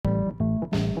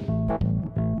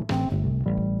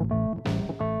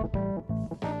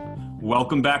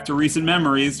Welcome back to Recent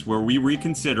Memories, where we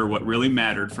reconsider what really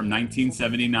mattered from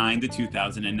 1979 to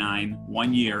 2009,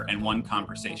 1 year and one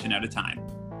conversation at a time.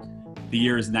 The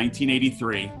year is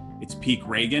 1983. It's peak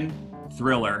Reagan,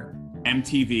 Thriller,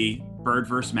 MTV, Bird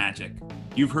vs. Magic.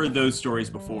 You've heard those stories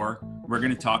before. We're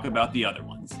going to talk about the other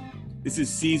ones. This is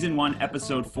Season 1,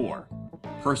 Episode 4.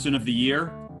 Person of the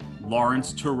Year,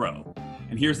 Lawrence Turreau.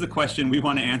 And here's the question we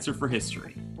want to answer for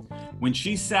history. When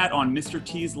she sat on Mr.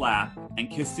 T's lap and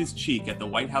kissed his cheek at the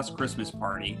White House Christmas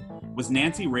party, was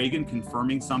Nancy Reagan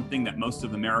confirming something that most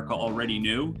of America already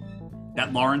knew?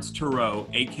 That Lawrence Turreau,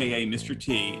 aka Mr.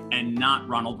 T, and not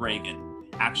Ronald Reagan,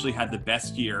 actually had the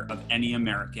best year of any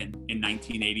American in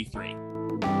 1983.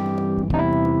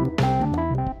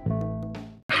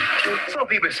 Some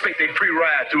people expect a free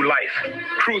ride through life,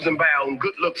 cruising by on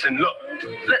good looks and luck.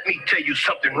 Let me tell you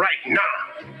something right now.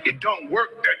 It don't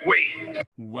work that way.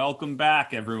 Welcome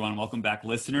back, everyone. Welcome back,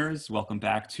 listeners. Welcome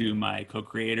back to my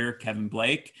co-creator, Kevin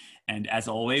Blake. And as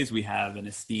always, we have an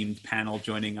esteemed panel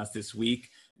joining us this week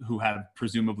who have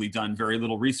presumably done very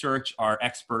little research, are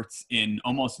experts in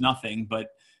almost nothing, but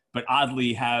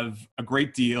oddly have a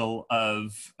great deal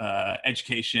of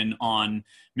education on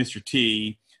Mr.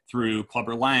 T through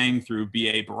Clubber Lang, through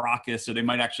B.A. Baracus, so they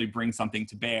might actually bring something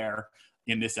to bear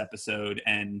in this episode.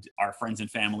 And our friends and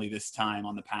family this time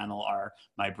on the panel are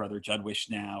my brother Judd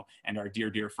Wishnow and our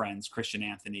dear friends Christian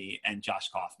Anthony and Josh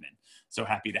Kaufman. So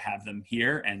happy to have them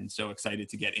here and so excited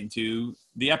to get into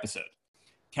the episode.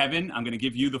 Kevin, I'm going to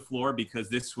give you the floor because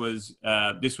this was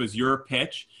your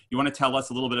pitch. You want to tell us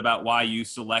a little bit about why you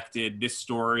selected this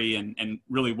story and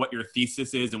really what your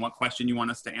thesis is and what question you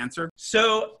want us to answer?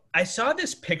 So I saw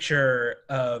this picture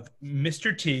of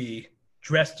Mr. T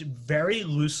dressed very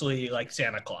loosely like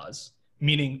Santa Claus,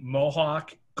 meaning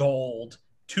mohawk, gold,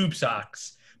 tube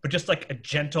socks, but just like a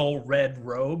gentle red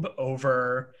robe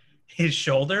over his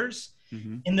shoulders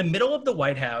in the middle of the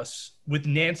White House with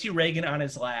Nancy Reagan on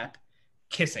his lap,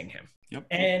 kissing him. Yep.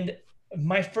 And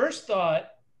my first thought,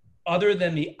 other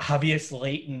than the obvious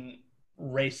latent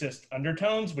racist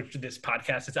undertones, which this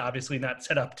podcast is obviously not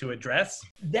set up to address,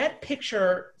 that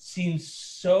picture seems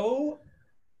so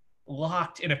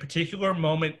locked in a particular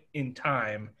moment in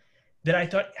time that I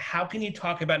thought, how can you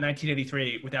talk about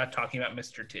 1983 without talking about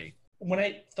Mr. T? When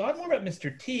I thought more about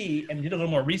Mr. T and did a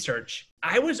little more research,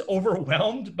 I was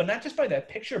overwhelmed, but not just by that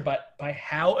picture, but by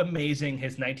how amazing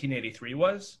his 1983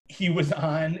 was. He was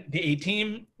on the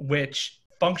A-Team, which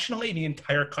functionally the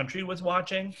entire country was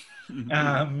watching.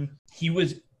 He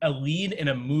was a lead in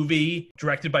a movie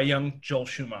directed by young Joel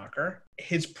Schumacher.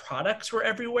 His products were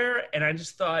everywhere, and I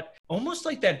just thought, almost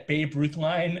like that Babe Ruth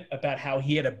line about how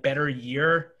he had a better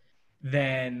year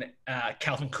than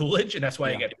Calvin Coolidge, and that's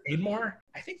why he got paid more.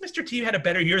 I think Mr. T had a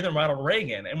better year than Ronald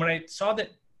Reagan. And when I saw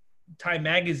that Time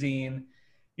Magazine,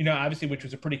 you know, obviously, which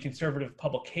was a pretty conservative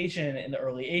publication in the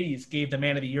early 80s, gave the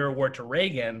Man of the Year award to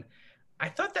Reagan, I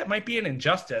thought that might be an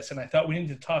injustice. And I thought we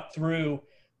needed to talk through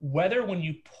whether when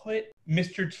you put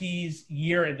Mr. T's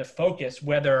year into focus,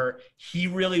 whether he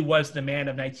really was the man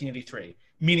of 1983,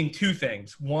 meaning two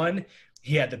things. One,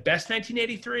 he had the best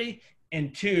 1983,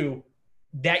 and two,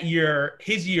 that year,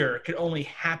 his year could only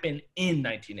happen in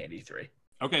 1983.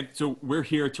 Okay, so we're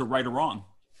here to right a wrong.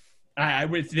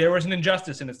 There was an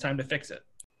injustice, and it's time to fix it.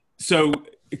 So,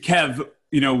 Kev,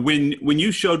 you know, when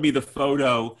you showed me the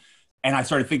photo and I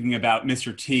started thinking about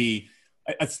Mr. T,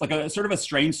 it's like a sort of a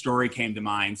strange story came to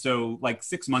mind. So like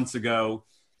 6 months ago,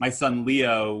 my son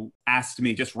Leo asked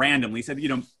me just randomly, he said, you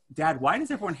know, Dad, why does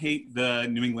everyone hate the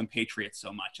New England Patriots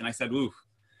so much? And I said, ooh,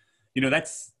 you know,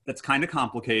 that's kind of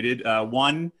complicated.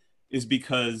 One is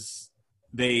because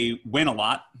they win a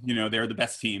lot. You know, they're the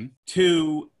best team.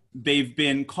 Two, they've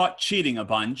been caught cheating a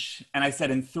bunch. And I said,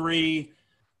 and three,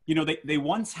 you know, they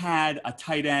once had a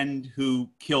tight end who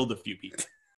killed a few people.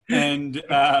 And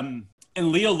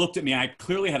Leo looked at me. I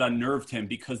clearly had unnerved him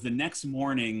because the next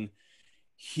morning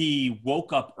he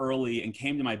woke up early and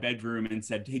came to my bedroom and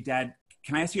said, hey, Dad,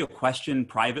 can I ask you a question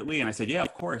privately? And I said, yeah,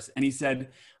 of course. And he said,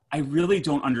 I really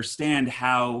don't understand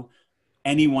how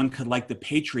anyone could like the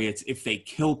Patriots if they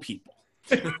kill people.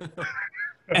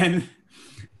 and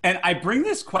I bring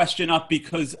this question up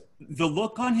because the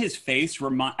look on his face,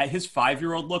 his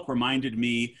 5-year-old look reminded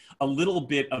me a little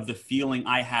bit of the feeling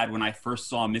I had when I first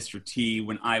saw Mr. T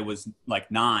when I was like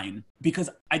 9, because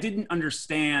I didn't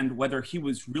understand whether he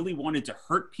was really wanted to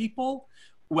hurt people,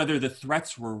 whether the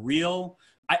threats were real.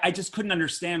 I just couldn't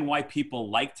understand why people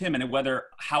liked him and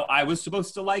how I was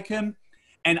supposed to like him.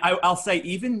 And I'll say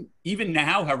even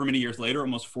now, however many years later,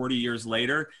 almost 40 years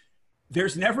later,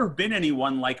 there's never been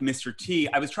anyone like Mr. T.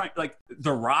 I was trying, like,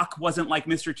 The Rock wasn't like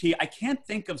Mr. T. I can't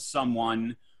think of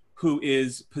someone who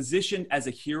is positioned as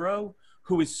a hero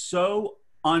who is so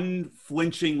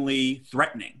unflinchingly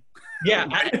threatening. Yeah,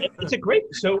 it's a great.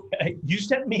 So you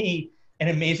sent me an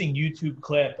amazing YouTube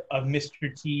clip of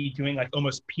Mr. T doing like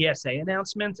almost PSA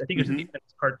announcements. I think it was in the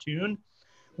cartoon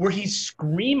where he's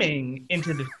screaming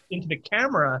into the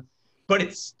camera, but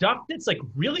it's stuff that's like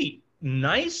really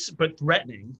nice but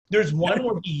threatening. There's one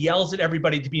where he yells at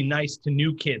everybody to be nice to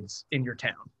new kids in your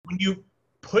town. When you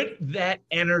put that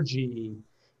energy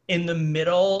in the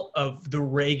middle of the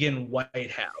Reagan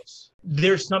White House,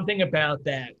 there's something about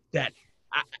that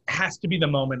has to be the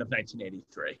moment of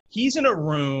 1983. He's in a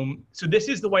room. So this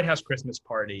is the White House Christmas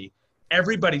party.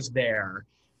 Everybody's there.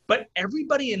 But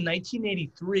everybody in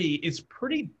 1983 is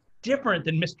pretty different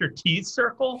than Mr. T's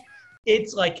circle.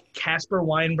 It's like Casper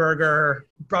Weinberger,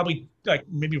 probably like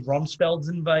maybe Rumsfeld's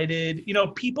invited,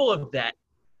 people of that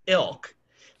ilk.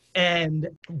 And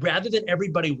rather than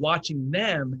everybody watching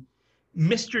them,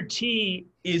 Mr. T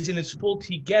is in his full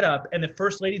T getup and the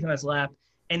first lady's on his lap,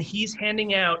 and he's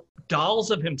handing out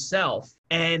dolls of himself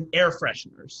and air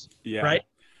fresheners, right?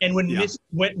 And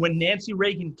when Nancy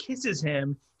Reagan kisses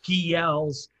him, he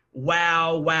yells,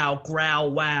 "Wow, wow,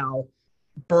 growl, wow,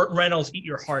 Burt Reynolds, eat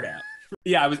your heart out."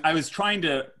 Yeah, I was trying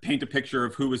to paint a picture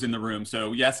of who was in the room.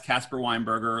 So yes, Casper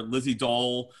Weinberger, Lizzie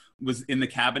Dole was in the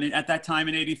cabinet at that time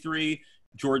in '83.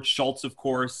 George Shultz, of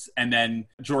course, and then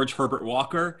George Herbert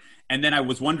Walker. And then I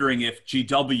was wondering if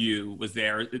GW was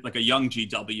there, like a young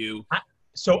GW.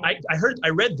 So I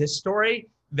read this story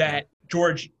that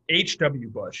George H.W.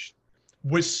 Bush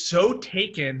was so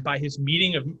taken by his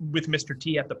meeting with Mr.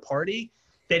 T at the party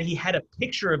that he had a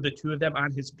picture of the two of them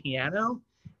on his piano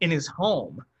in his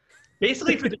home,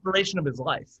 basically for the duration of his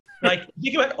life. Like,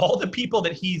 think about all the people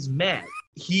that he's met.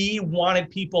 He wanted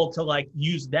people to like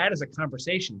use that as a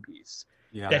conversation piece.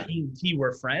 Yeah. That he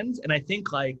were friends. And I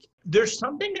think like there's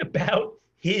something about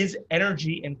his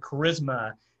energy and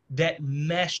charisma that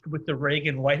meshed with the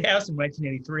Reagan White House in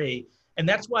 1983. And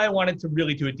that's why I wanted to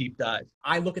really do a deep dive.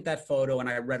 I look at that photo and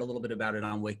I read a little bit about it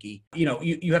on Wiki.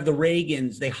 You have the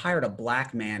Reagans, they hired a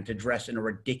black man to dress in a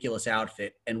ridiculous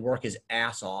outfit and work his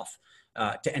ass off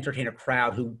to entertain a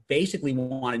crowd who basically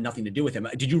wanted nothing to do with him.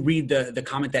 Did you read the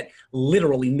comment that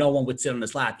literally no one would sit on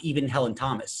his lap, even Helen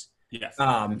Thomas? Yes.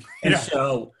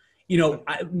 So,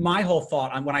 my whole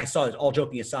thought when I saw this, all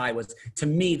joking aside, was to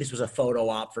me, this was a photo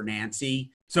op for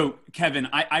Nancy. So, Kevin,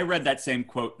 I read that same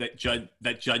quote that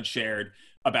Judd shared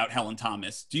about Helen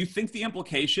Thomas. Do you think the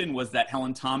implication was that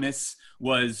Helen Thomas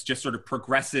was just sort of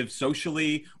progressive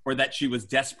socially, or that she was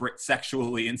desperate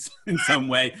sexually in some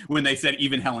way when they said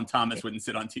even Helen Thomas wouldn't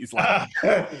sit on T's lap?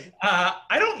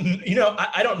 I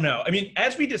don't know. I mean,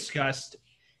 as we discussed,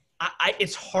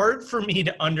 it's hard for me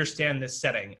to understand this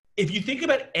setting. If you think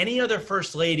about any other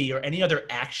first lady or any other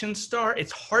action star,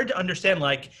 it's hard to understand.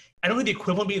 Like, I don't know the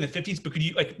equivalent would be in the 50s, but could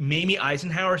you like Mamie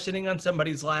Eisenhower sitting on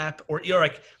somebody's lap, or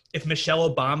like if Michelle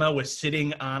Obama was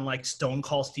sitting on like Stone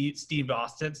Cold Steve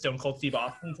Austin's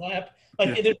lap?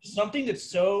 Like, there's something that's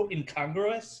so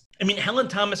incongruous. I mean, Helen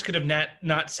Thomas could have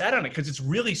not sat on it because it's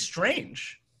really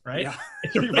strange, right? Yeah.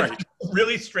 It's a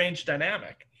really strange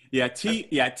dynamic. Yeah,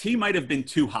 T might have been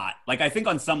too hot. Like, I think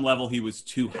on some level he was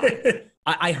too hot.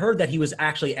 I heard that he was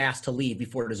actually asked to leave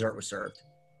before dessert was served.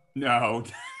 No,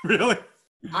 really?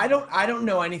 I don't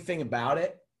know anything about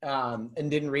it, and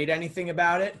didn't read anything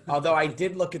about it. Although I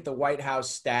did look at the White House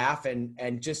staff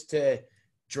and just to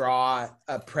draw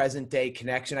a present day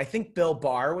connection, I think Bill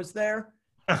Barr was there.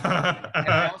 And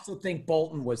I also think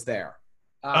Bolton was there.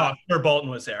 Sure, Bolton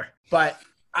was there. But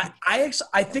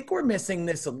I think we're missing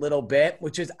this a little bit,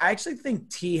 which is I actually think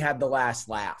T had the last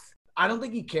laugh. I don't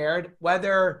think he cared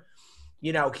whether,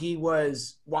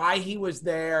 why he was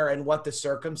there and what the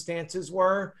circumstances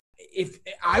were. If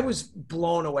I was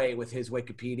blown away with his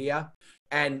Wikipedia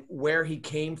and where he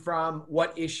came from,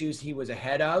 what issues he was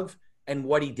ahead of, and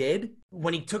what he did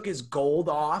when he took his gold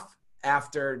off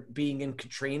after being in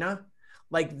Katrina.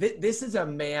 Like this is a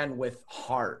man with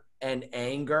heart and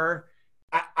anger.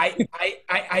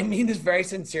 I mean this very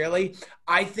sincerely.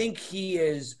 I think he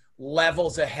is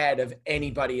levels ahead of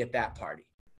anybody at that party.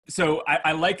 So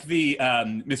I like the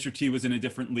Mr. T was in a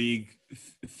different league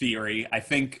theory. I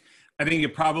think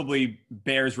it probably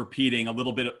bears repeating a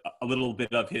little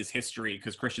bit of his history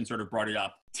because Christian sort of brought it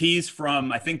up. T's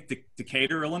from, I think,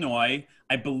 Decatur, Illinois.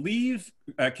 I believe,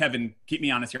 Kevin, keep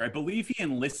me honest here. I believe he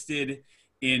enlisted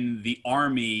in the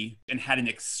Army and had an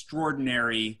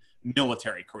extraordinary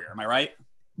military career. Am I right?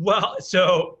 Well,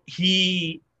 so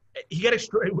he got I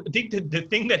think the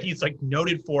thing that he's like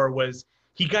noted for was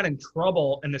he got in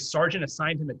trouble and the sergeant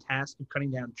assigned him a task of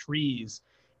cutting down trees.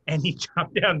 and he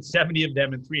chopped down 70 of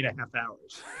them in 3.5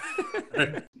 hours.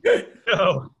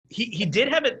 So he did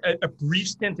have a brief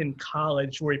stint in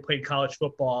college where he played college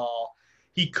football.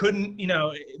 He couldn't,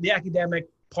 the academic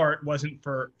part wasn't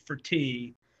for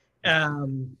T.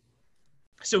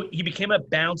 So he became a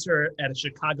bouncer at a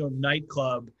Chicago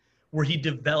nightclub where he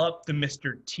developed the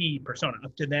Mr. T persona.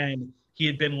 Up to then, he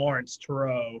had been Lawrence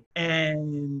Tureau.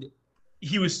 And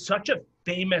he was such a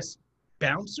famous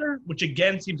bouncer, which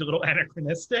again seems a little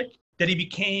anachronistic, that he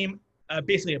became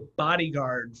basically a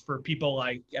bodyguard for people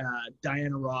like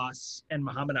Diana Ross and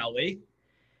Muhammad Ali.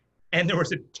 And there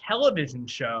was a television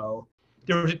show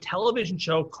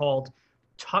called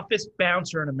Toughest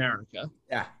Bouncer in America.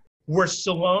 Yeah. Where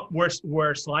Sly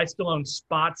Stallone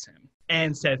spots him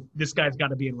and says, this guy's got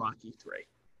to be in Rocky III.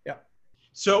 Yeah.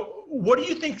 So what do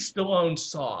you think Stallone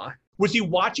saw? Was he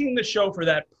watching the show for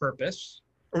that purpose?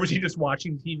 Or was he just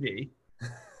watching TV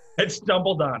and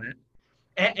stumbled on it?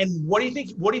 And what do you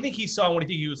think he saw and what do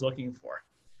you think he was looking for?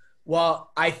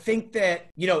 Well, I think that,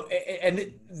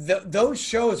 those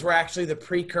shows were actually the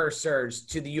precursors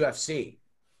to the UFC.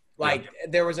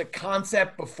 There was a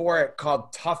concept before it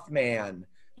called Tough Man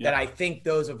that I think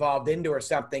those evolved into or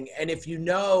something. And if you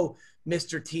know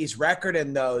Mr. T's record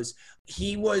in those,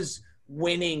 he was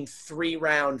winning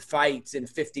 3-round fights in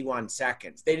 51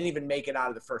 seconds. They didn't even make it out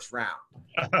of the first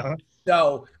round.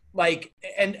 So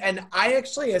and I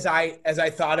actually, as I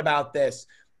thought about this,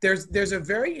 there's a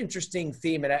very interesting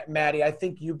theme. And Maddie, I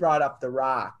think you brought up The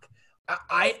Rock.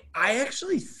 I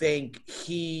actually think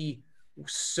he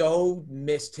so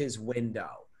missed his window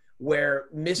where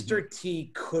Mr.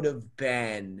 T could have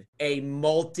been a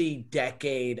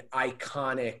multi-decade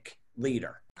iconic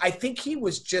leader. I think he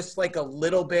was just like a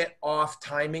little bit off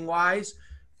timing-wise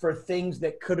for things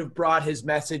that could have brought his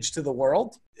message to the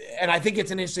world. And I think it's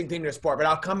an interesting thing to sport, but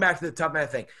I'll come back to the Tough Man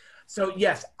thing. So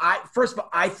yes, first of all,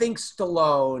 I think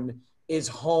Stallone is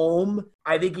home.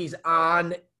 I think he's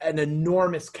on an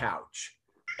enormous couch,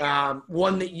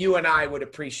 one that you and I would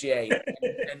appreciate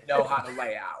and know how to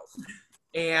lay out.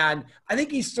 And I think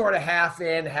he's sort of half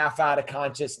in, half out of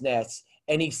consciousness,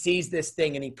 and he sees this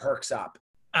thing and he perks up.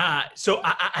 So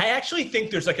I actually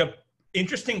think there's like a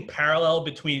interesting parallel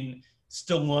between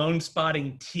Stallone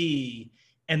spotting T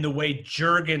and the way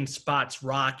Jurgen spots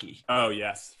Rocky. Oh,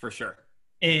 yes, for sure.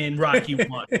 In Rocky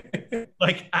 1.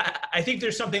 I think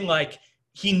there's something like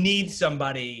he needs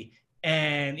somebody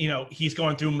and, he's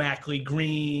going through Mackley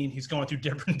Green, he's going through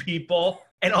different people,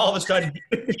 and all of a sudden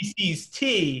he sees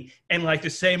T, and the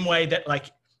same way that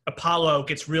Apollo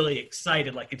gets really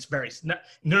excited, it's very,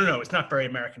 no, it's not very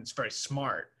American, it's very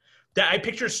smart. That I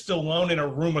picture Stallone in a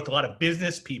room with a lot of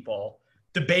business people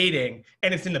debating,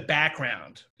 and it's in the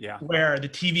background where the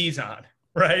TV's on,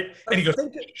 right? And he goes,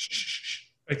 shh,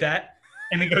 like that.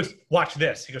 And he goes, watch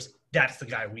this. He goes, that's the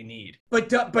guy we need. But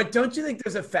don't you think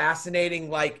there's a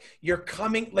fascinating, you're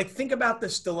coming, think about the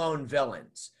Stallone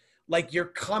villains. You're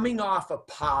coming off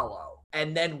Apollo,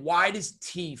 and then why does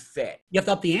T fit? You have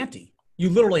to up the ante. You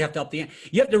literally have to up the ante.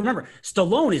 You have to remember,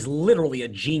 Stallone is literally a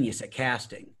genius at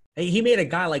casting. He made a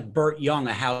guy like Burt Young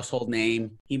a household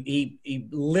name. He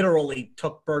literally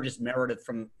took Burgess Meredith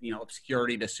from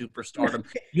obscurity to superstardom.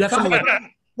 You have someone like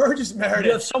Burgess Meredith.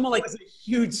 You have someone like was a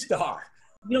huge star.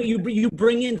 You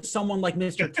bring in someone like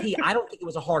Mr. T. I don't think it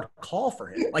was a hard call for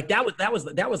him. That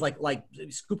was like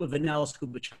scoop of vanilla,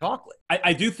 scoop of chocolate.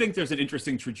 I do think there's an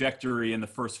interesting trajectory in the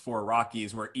first 4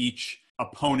 Rockies where each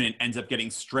opponent ends up getting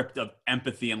stripped of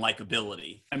empathy and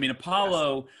likability. I mean,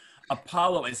 Apollo,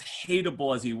 as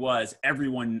hateable as he was,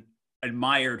 everyone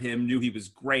admired him, knew he was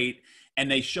great,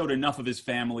 and they showed enough of his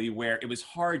family where it was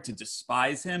hard to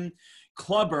despise him.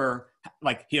 Clubber,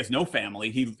 he has no family.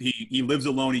 He lives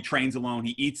alone. He trains alone.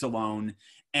 He eats alone,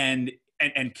 and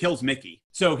kills Mickey.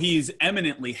 So he's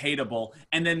eminently hateable.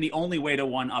 And then the only way to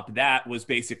one up that was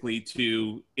basically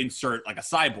to insert a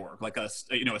cyborg, a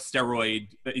steroid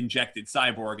injected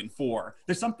cyborg in 4.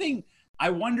 There's something. I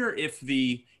wonder if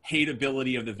the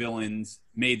hateability of the villains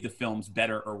made the films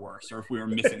better or worse, or if we were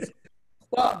missing something.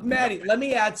 Well, Maddie, let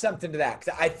me add something to that,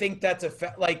 because I think that's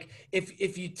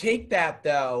if you take that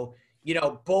though.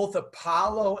 Both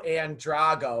Apollo and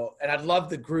Drago, and I'd love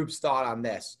the group's thought on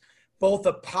this. Both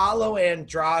Apollo and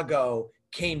Drago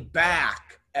came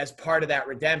back as part of that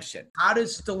redemption. How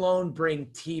does Stallone bring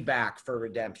T back for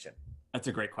redemption? That's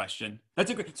a great question.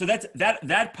 So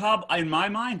that pub, in my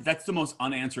mind, that's the most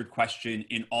unanswered question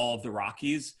in all of the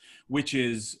Rockies, which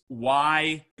is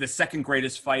why the second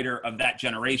greatest fighter of that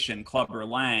generation, Clubber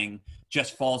Lang,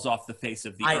 just falls off the face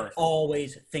of the earth. I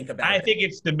always think about it. I think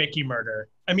it's the Mickey murder.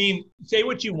 I mean, say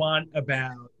what you want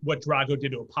about what Drago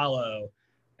did to Apollo.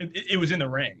 It was in the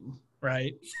ring.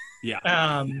 right?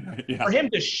 Yeah. For him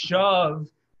to shove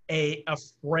a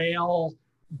frail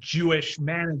Jewish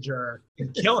manager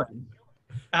and kill him,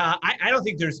 I don't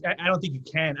think you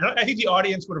can. I think the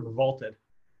audience would have revolted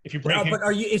if you bring him.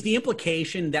 But is the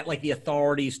implication that like the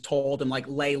authorities told him like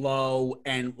lay low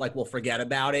and like we'll forget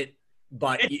about it?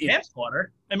 But it's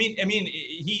manslaughter. I mean,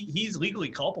 he's legally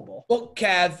culpable. Well,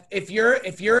 Kev, if you're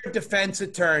a defense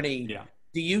attorney, Yeah.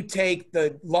 do you take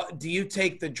the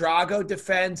Drago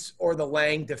defense or the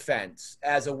Lang defense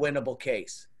as a winnable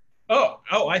case? Oh,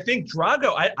 I think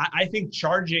Drago. I think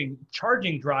charging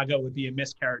Drago would be a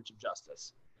miscarriage of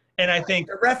justice. And I think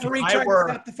the referee if tried to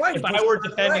stop the fight. If I were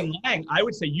defending Lang, I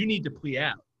would say you need to plea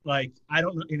out. Like, I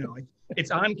don't know, like,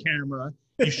 it's on camera.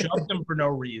 You shoved him for no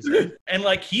reason. And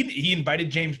like he invited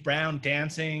James Brown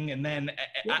dancing, and then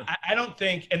I don't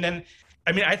think, and then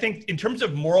I think in terms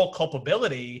of moral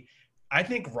culpability, I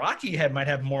think Rocky might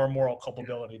have more moral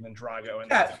culpability than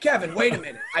Drago. Kevin, wait a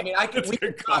minute. I mean,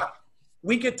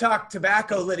 we could talk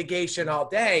tobacco litigation all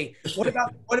day.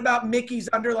 What about Mickey's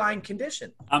underlying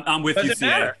condition? I'm with you,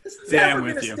 matter. It's never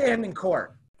going to stand in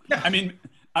court. I mean,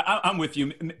 I'm with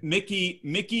you.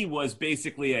 Mickey was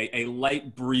basically a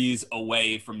light breeze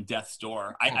away from death's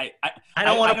door. I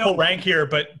don't want to pull rank here,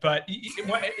 but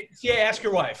ask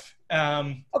your wife.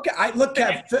 Okay,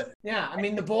 Kev. Yeah, I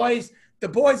mean the boys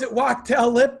at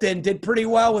Wachtell Lipton did pretty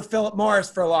well with Philip Morris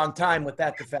for a long time with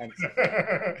that defense.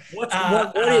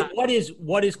 What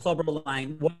is Clubber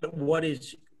Lang? What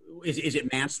is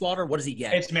it manslaughter? What does he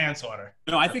get? It's manslaughter.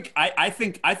 No, I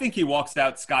think he walks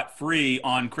out scot-free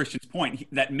on Christian's point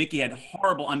that Mickey had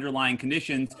horrible underlying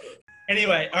conditions.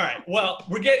 Anyway, all right. Well,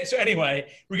 we're getting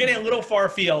a little far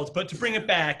afield, but to bring it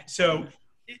back, so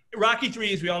Rocky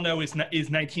III, as we all know, is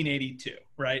 1982,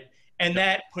 right? And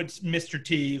that puts Mr.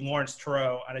 T, Lawrence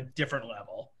Tureau, on a different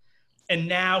level. And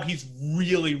now he's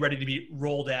really ready to be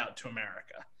rolled out to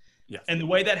America. Yes. And the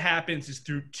way that happens is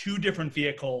through two different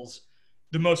vehicles,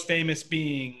 the most famous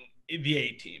being the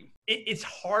A-Team. It's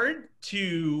hard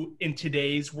to, in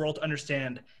today's world,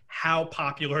 understand how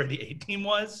popular the A-Team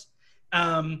was.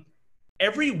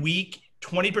 Every week,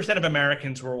 20% of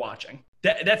Americans were watching.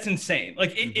 That's insane.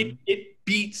 Like, it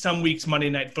beat some weeks Monday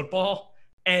Night Football,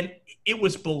 and it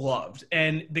was beloved.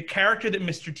 And the character that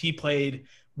Mr. T played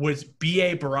was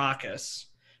B.A. Baracus.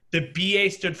 The B.A.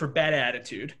 stood for bad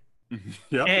attitude.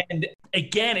 Yep. And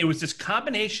again, it was this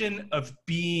combination of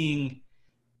being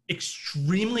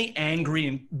extremely angry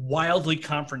and wildly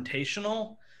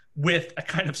confrontational with a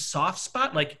kind of soft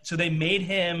spot. Like, so they made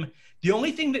him, the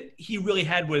only thing that he really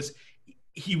had was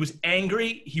he was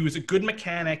angry, he was a good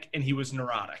mechanic, and he was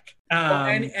neurotic.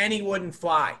 And he wouldn't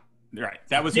fly. Right.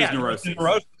 That was his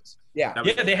neurosis. Yeah.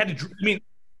 They had to,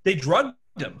 they drugged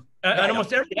him. On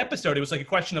almost every episode, it was like a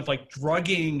question of like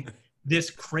drugging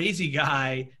this crazy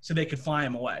guy so they could fly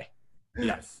him away.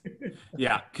 Yes.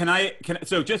 Yeah.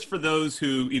 So just for those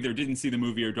who either didn't see the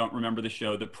movie or don't remember the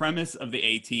show, the premise of the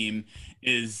A-Team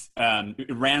is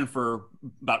it ran for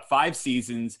about 5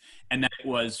 seasons, and that it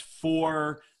was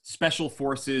 4 special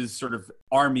forces sort of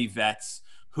army vets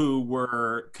who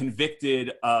were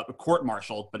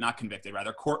court-martialed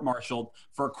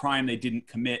for a crime they didn't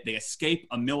commit. They escape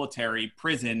a military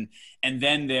prison, and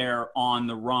then they're on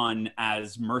the run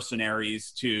as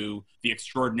mercenaries to the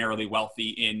extraordinarily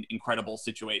wealthy in incredible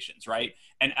situations, right?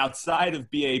 And outside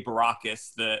of B.A.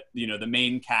 Baracus, the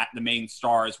main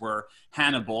stars were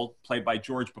Hannibal, played by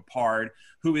George Peppard,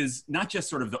 who is not just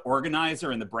sort of the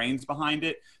organizer and the brains behind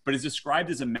it, but is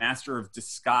described as a master of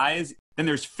disguise. Then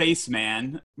there's Face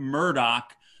Man,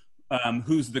 Murdoch,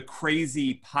 who's the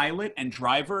crazy pilot and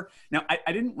driver. Now,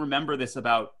 I didn't remember this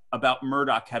about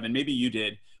Murdoch, Kevin. Maybe you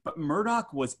did. But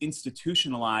Murdoch was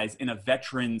institutionalized in a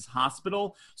veterans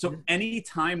hospital. So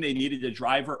anytime they needed a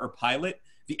driver or pilot,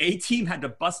 the A-Team had to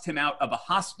bust him out of a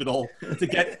hospital to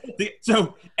get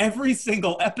so every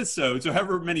single episode, so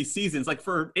however many seasons, like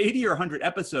for 80 or 100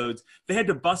 episodes, they had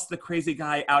to bust the crazy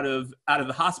guy out of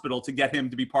the hospital to get him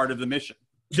to be part of the mission.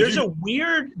 There's a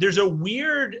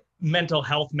weird mental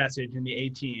health message in the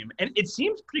A-Team, and it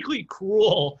seems particularly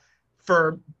cruel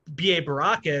for B.A.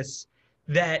 Baracus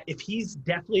that if he's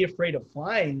deathly afraid of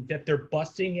flying, that they're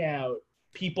busting out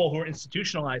people who are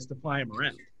institutionalized to fly him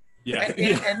around. Yeah,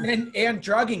 and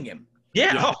drugging him.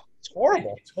 Yeah. Oh, it's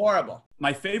horrible. It's horrible.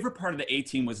 My favorite part of the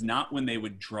A-Team was not when they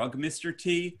would drug Mr.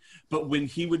 T, but when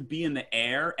he would be in the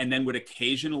air and then would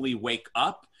occasionally wake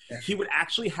up. He would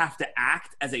actually have to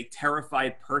act as a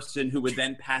terrified person who would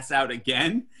then pass out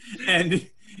again. And,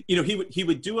 he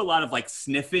would do a lot of like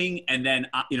sniffing and then,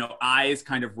 eyes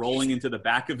kind of rolling into the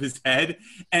back of his head.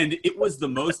 And it was the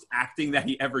most acting that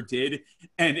he ever did.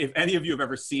 And if any of you have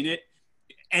ever seen it,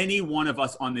 any one of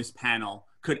us on this panel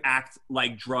could act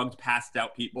like drugged, passed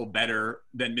out people better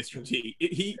than Mr. T.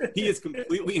 He is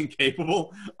completely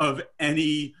incapable of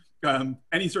any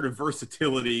sort of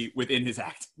versatility within his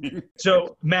acting.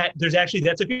 So, Matt, that's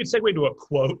a good segue to a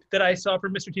quote that I saw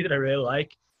from Mr. T that I really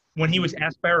like. When he was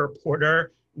asked by a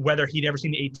reporter whether he'd ever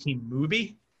seen the A-Team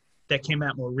movie that came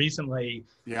out more recently,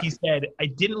 He said, "I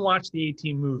didn't watch the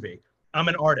A-Team movie. I'm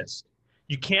an artist.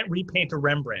 You can't repaint a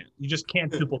Rembrandt. You just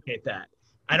can't duplicate that.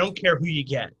 I don't care who you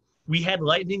get. We had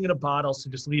lightning in a bottle, so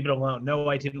just leave it alone. No,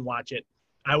 I didn't watch it.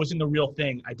 I was in the real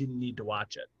thing. I didn't need to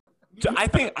watch it." So I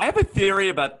think I have a theory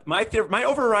about my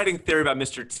overriding theory about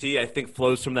Mr. T, I think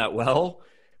flows from that well,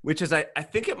 which is I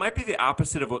think it might be the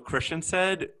opposite of what Christian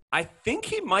said. I think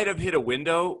he might have hit a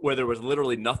window where there was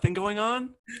literally nothing going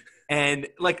on. And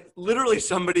like literally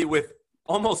somebody with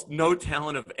almost no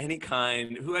talent of any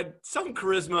kind who had some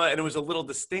charisma and it was a little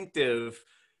distinctive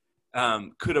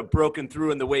could have broken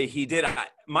through in the way he did.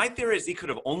 My theory is he could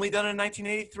have only done it in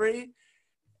 1983.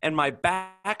 And my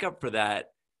backup for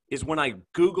that is when I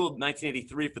Googled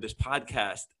 1983 for this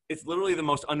podcast, it's literally the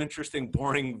most uninteresting,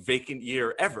 boring, vacant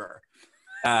year ever.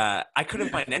 I couldn't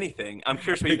find anything. I'm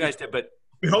curious what you guys did, but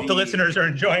we hope the listeners are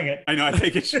enjoying it. I know.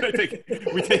 We take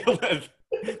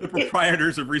the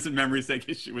proprietors of Recent Memories take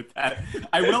issue with that.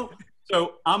 I will.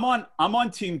 So I'm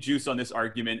on Team Juice on this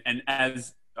argument, and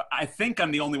as I think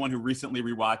I'm the only one who recently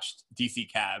rewatched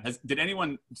DC Cab. Did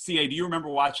anyone? CA, do you remember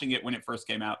watching it when it first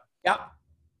came out? Yeah.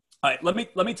 All right, let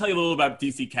me tell you a little about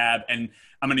DC Cab, and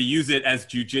I'm going to use it as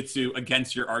jujitsu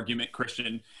against your argument,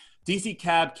 Christian. DC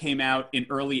Cab came out in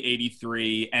early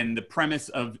 '83, and the premise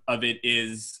of it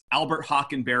is Albert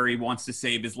Hockenberry wants to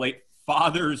save his late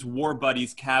father's war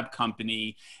buddies cab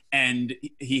company, and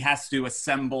he has to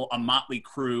assemble a motley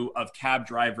crew of cab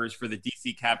drivers for the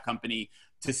DC Cab Company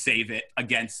to save it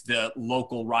against the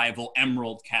local rival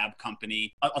Emerald Cab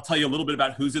Company. I'll tell you a little bit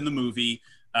about who's in the movie.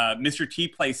 Mr. T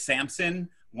plays Samson,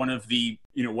 one of the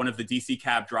DC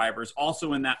Cab drivers.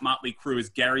 Also in that motley crew is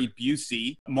Gary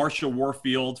Busey, Marsha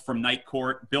Warfield from Night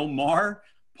Court, Bill Maher,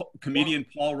 comedian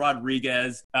Paul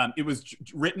Rodriguez. It was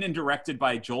written and directed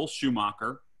by Joel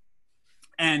Schumacher.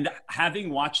 And having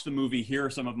watched the movie, here are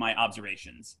some of my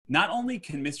observations. Not only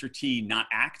can Mr. T not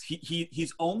act,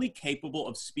 he's only capable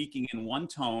of speaking in one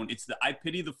tone. It's the I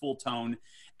pity the fool tone.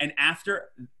 And after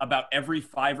about every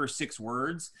 5 or 6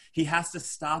 words, he has to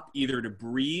stop either to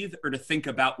breathe or to think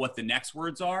about what the next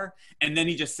words are. And then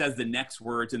he just says the next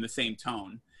words in the same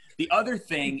tone. The other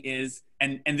thing is,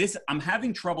 and this, I'm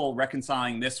having trouble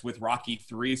reconciling this with Rocky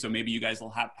 3, so maybe you guys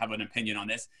will have an opinion on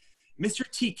this. Mr.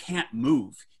 T can't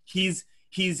move. He's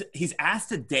asked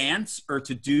to dance or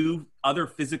to do other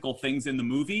physical things in the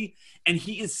movie, and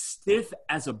he is stiff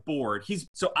as a board.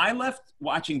 So I left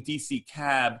watching DC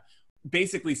Cab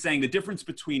basically saying the difference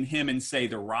between him and, say,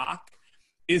 The Rock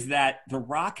is that The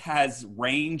Rock has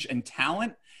range and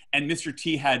talent, and Mr.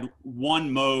 T had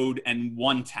one mode and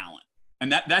one talent.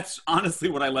 And that's honestly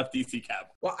what I left DC Cab.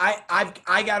 Well,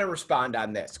 I got to respond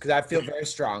on this because I feel very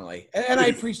strongly, and I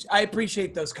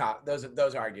appreciate those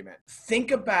arguments.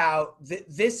 Think about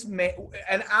this man,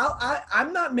 and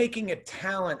I'm not making a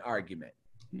talent argument,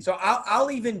 so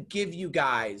I'll even give you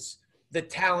guys the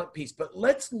talent piece. But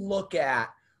let's look at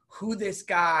who this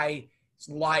guy's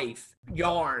life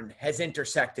yarn has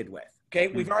intersected with. Okay,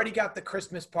 we've already got the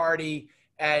Christmas party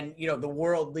and the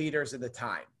world leaders of the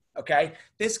time. Okay,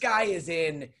 this guy is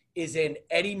in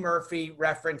Eddie Murphy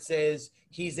references.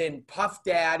 He's in Puff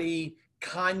Daddy,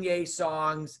 Kanye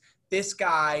songs. This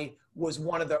guy was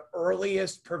one of the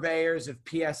earliest purveyors of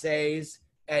PSAs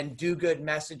and do good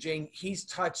messaging. He's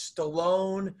touched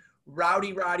Stallone,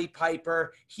 Rowdy Roddy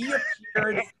Piper. He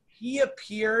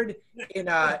appeared in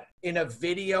a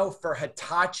video for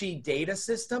Hitachi Data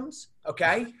Systems.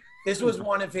 Okay, this was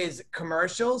one of his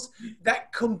commercials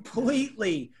that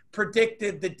completely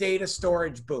predicted the data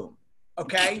storage boom.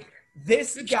 Okay,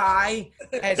 this guy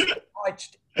has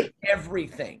touched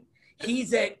everything.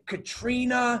 He's at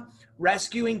Katrina,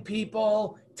 rescuing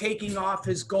people, taking off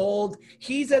his gold.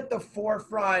 He's at the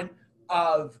forefront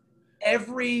of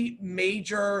every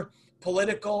major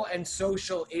political and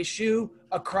social issue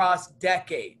across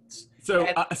decades.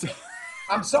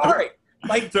 I'm sorry.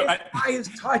 This guy has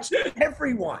touched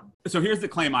everyone. So here's the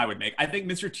claim I would make. I think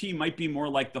Mr. T might be more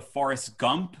like the Forrest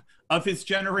Gump of his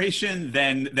generation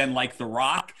than like The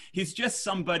Rock. He's just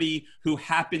somebody who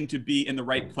happened to be in the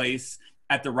right place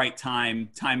at the right time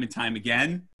and time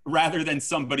again, rather than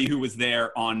somebody who was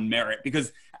there on merit.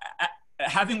 Because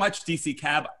having watched DC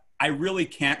Cab, I really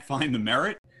can't find the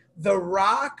merit. The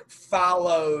Rock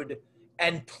followed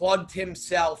and plugged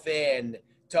himself in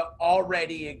to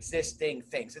already existing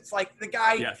things. It's like the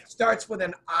guy starts with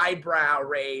an eyebrow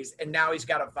raise and now he's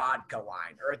got a vodka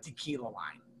line or a tequila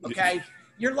line. Okay.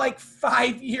 You're like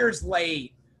 5 years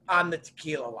late on the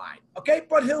tequila line. Okay.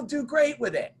 But he'll do great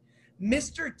with it.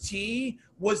 Mr. T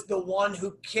was the one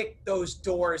who kicked those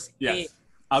doors in.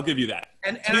 I'll give you that.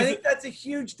 And I think that's a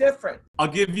huge difference. I'll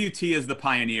give you T as the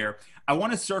pioneer. I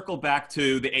want to circle back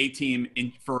to the A-Team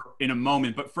in a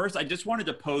moment, but first I just wanted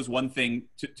to pose one thing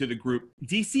to the group.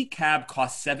 DC Cab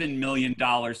cost $7 million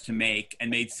to make and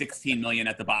made $16 million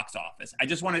at the box office. I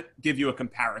just want to give you a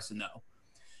comparison though.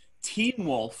 Teen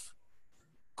Wolf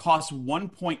cost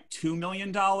 $1.2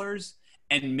 million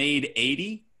and made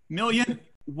 $80 million.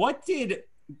 What did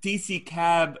DC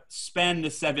Cab spend the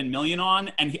 $7 million on?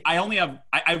 And I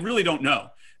really don't know.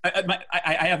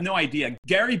 I have no idea.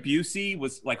 Gary Busey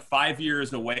was like 5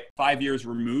 years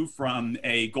removed from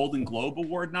a Golden Globe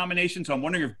Award nomination. So I'm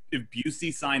wondering if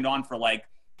Busey signed on for like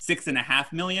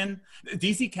 $6.5 million.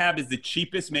 DC Cab is the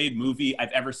cheapest made movie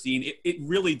I've ever seen. It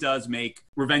really does make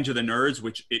Revenge of the Nerds,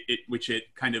 which it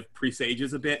kind of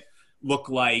presages a bit, look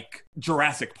like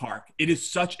Jurassic Park. It is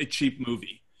such a cheap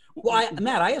movie. Well,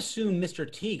 Matt, I assume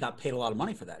Mr. T got paid a lot of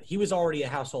money for that. He was already a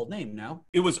household name, no?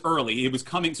 It was early. It was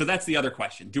coming. So that's the other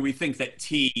question. Do we think that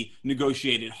T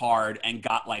negotiated hard and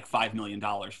got like $5 million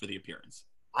for the appearance?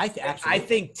 I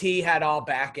think T had all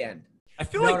back end. I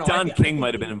feel like Don King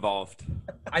might have been involved.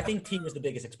 I think T was the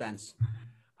biggest expense.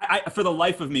 For the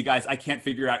life of me, guys, I can't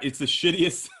figure out. It's the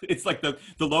shittiest. It's like the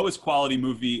lowest quality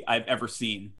movie I've ever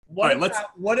seen.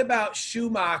 What about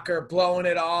Schumacher blowing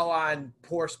it all on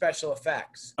poor special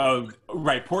effects? Oh,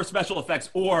 right, poor special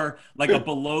effects, or like a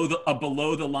below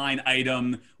the line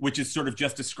item, which is sort of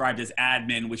just described as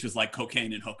admin, which is like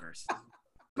cocaine and hookers.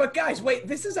 But guys, wait,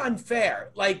 this is unfair.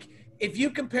 Like, if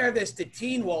you compare this to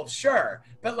Teen Wolf, sure,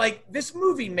 but like this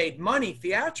movie made money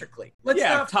theatrically. Let's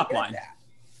not top line. That.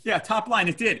 Yeah, top line,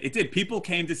 it did. People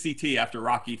came to CT after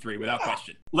Rocky III without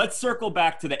question. Let's circle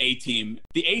back to the A-Team.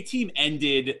 The A-Team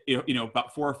ended,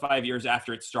 about 4 or 5 years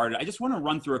after it started. I just want to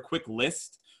run through a quick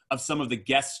list of some of the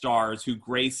guest stars who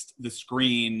graced the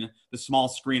small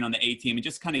screen on the A-Team, and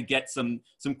just kind of get some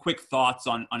quick thoughts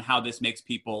on how this makes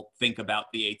people think about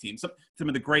the A-Team. Some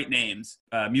of the great names: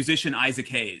 musician Isaac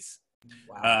Hayes,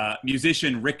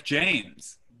 musician Rick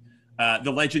James,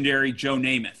 the legendary Joe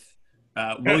Namath.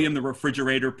 William the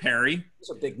Refrigerator Perry.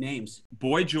 Those are big names.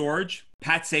 Boy George,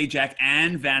 Pat Sajak,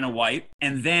 and Vanna White.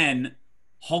 And then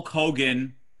Hulk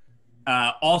Hogan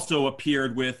also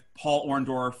appeared with Paul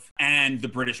Orndorff and the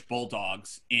British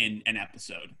Bulldogs in an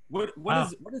episode. What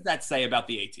does that say about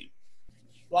the A-Team?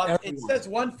 Well, it says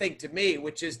one thing to me,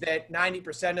 which is that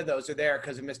 90% of those are there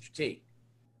because of Mr. T.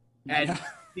 And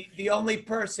the only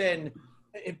person,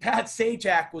 Pat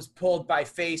Sajak was pulled by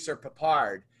Face or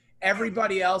Papard.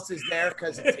 Everybody else is there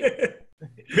because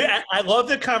I love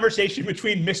the conversation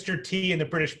between Mr. T and the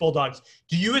British Bulldogs.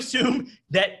 Do you assume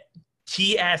that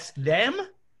T asked them?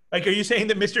 Like, are you saying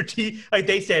that Mr. T, like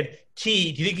they said,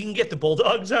 T, do you think you can get the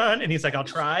Bulldogs on? And he's like, I'll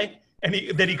try. And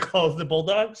then he calls the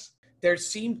Bulldogs. There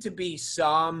seemed to be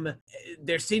some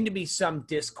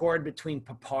discord between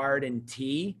Papard and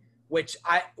T, which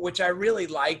I really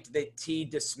liked that T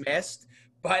dismissed.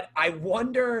 But I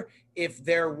wonder if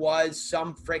there was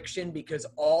some friction because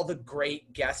all the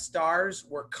great guest stars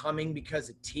were coming because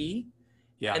of T.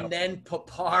 Yeah. And then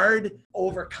Papard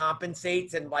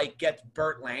overcompensates and like gets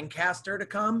Burt Lancaster to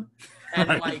come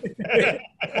and like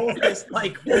pull this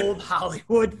like old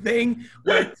Hollywood thing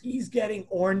where T's getting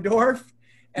Orndorff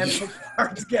and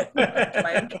Papard's getting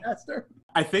Lancaster.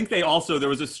 I think there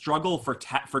was a struggle for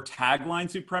tagline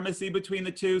supremacy between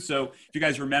the two. So if you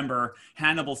guys remember,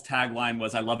 Hannibal's tagline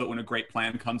was, "I love it when a great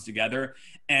plan comes together."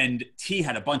 And T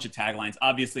had a bunch of taglines.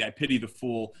 Obviously, "I pity the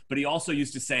fool," but he also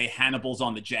used to say Hannibal's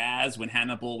on the jazz when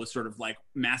Hannibal was sort of like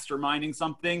masterminding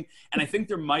something. And I think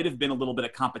there might have been a little bit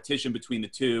of competition between the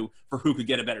two for who could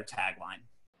get a better tagline.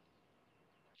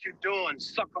 What you doing,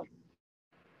 sucker?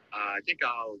 I think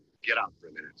I'll get out for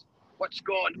a minute. What's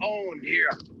going on here?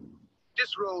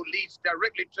 This road leads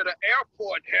directly to the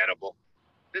airport, Hannibal.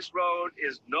 This road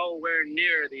is nowhere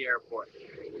near the airport.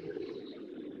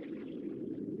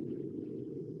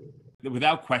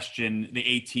 Without question, the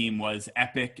A-Team was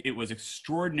epic. It was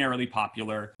extraordinarily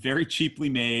popular, very cheaply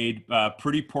made,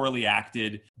 pretty poorly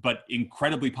acted, but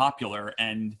incredibly popular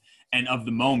and of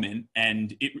the moment.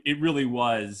 And it really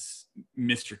was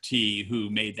Mr. T who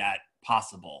made that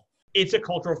possible. It's a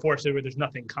cultural force where there's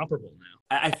nothing comparable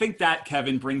now. I think that,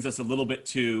 Kevin, brings us a little bit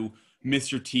to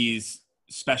Mr. T's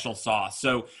special sauce.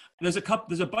 So there's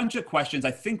a bunch of questions.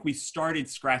 I think we started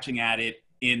scratching at it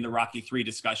in the Rocky III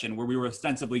discussion where we were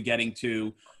ostensibly getting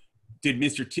to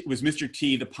was Mr.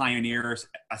 T the pioneer,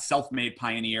 a self-made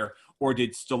pioneer, or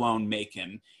did Stallone make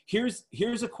him? Here's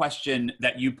a question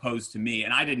that you posed to me,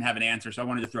 and I didn't have an answer, so I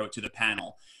wanted to throw it to the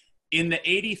panel. In the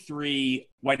 '83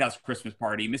 White House Christmas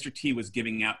party, Mr. T was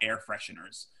giving out air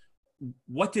fresheners.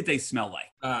 What did they smell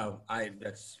like? Oh,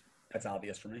 that's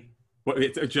obvious for me. Well,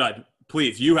 Judd,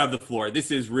 please, you have the floor.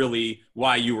 This is really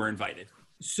why you were invited.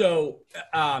 So,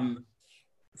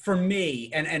 for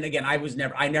me, and again,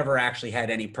 I never actually had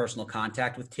any personal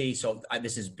contact with T, so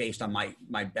this is based on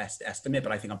my best estimate,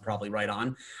 but I think I'm probably right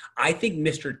on. I think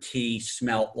Mr. T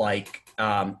smelled like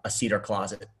a cedar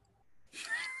closet,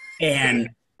 and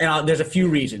there's a few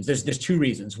reasons. There's two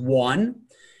reasons. One,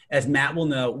 as Matt will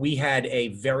know, we had a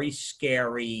very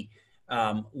scary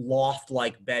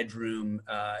loft-like bedroom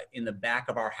in the back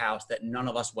of our house that none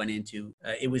of us went into.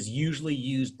 It was usually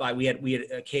used by we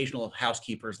had occasional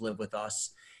housekeepers live with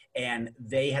us, and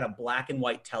they had a black and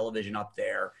white television up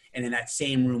there, and in that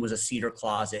same room was a cedar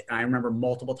closet. And I remember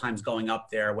multiple times going up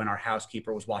there when our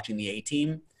housekeeper was watching the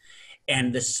A-Team,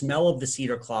 and the smell of the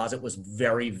cedar closet was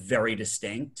very, very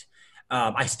distinct.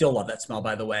 I still love that smell,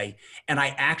 by the way. And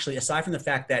I actually, aside from the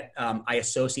fact that I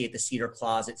associate the cedar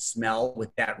closet smell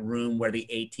with that room where the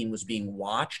A-Team was being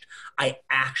watched, I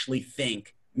actually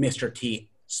think Mr. T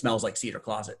smells like cedar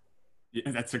closet.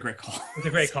 Yeah, that's a great call. It's a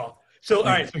great call. So, all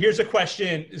right. So here's a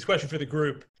question. This question for the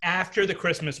group. After the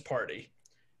Christmas party,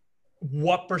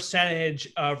 what percentage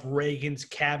of Reagan's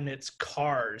cabinet's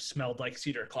cars smelled like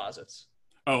cedar closets?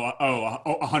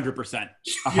 100%.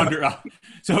 100.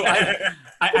 So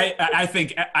I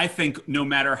think no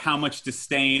matter how much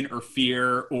disdain or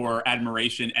fear or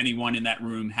admiration anyone in that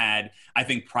room had, I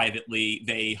think privately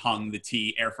they hung the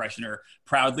T air freshener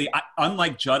proudly.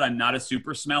 Unlike Judd, I'm not a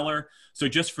super smeller. So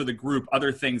just for the group,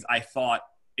 other things I thought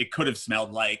it could have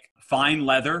smelled like: fine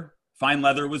leather. Fine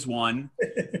leather was one.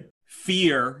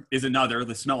 Fear is another.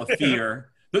 The smell of fear.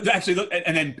 Actually,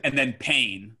 and then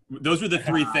pain. Those were the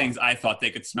three things I thought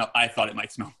they could smell. I thought it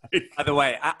might smell like. By the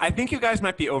way, I think you guys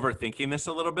might be overthinking this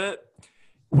a little bit.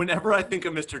 Whenever I think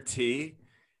of Mr. T,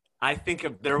 I think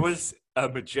of there was a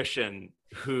magician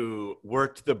who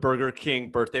worked the Burger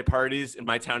King birthday parties in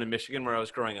my town in Michigan where I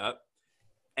was growing up.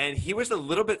 And he was a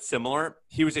little bit similar.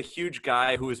 He was a huge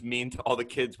guy who was mean to all the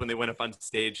kids when they went up on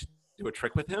stage to do a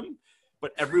trick with him,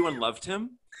 but everyone loved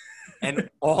him. And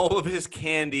all of his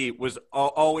candy was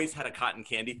always had a cotton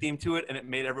candy theme to it, and it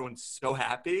made everyone so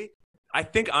happy. I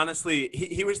think, honestly,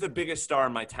 he was the biggest star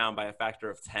in my town by a factor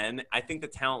of 10. I think the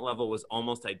talent level was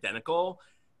almost identical.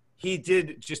 He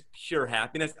did just pure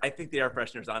happiness. I think the air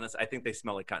freshener's honest. I think they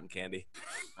smell like cotton candy.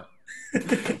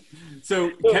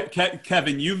 So,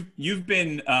 Kevin, you've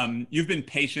been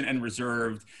patient and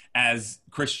reserved as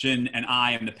Christian and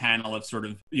I and the panel have sort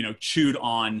of chewed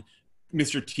on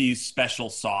Mr. T's special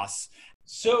sauce.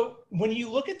 So when you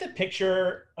look at the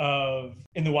picture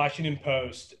in the Washington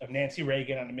Post of Nancy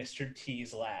Reagan on Mr.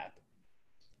 T's lap,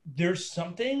 there's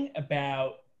something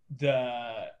about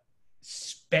the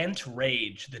spent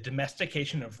rage, the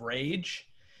domestication of rage,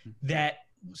 that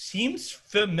seems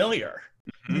familiar.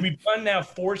 Mm-hmm. We've done now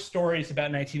 4 stories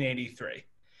about 1983.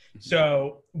 Mm-hmm.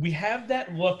 So we have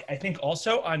that look, I think,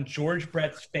 also on George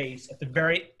Brett's face at the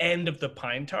very end of the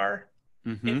Pine Tar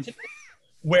incident,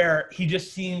 where he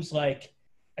just seems like,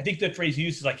 I think the phrase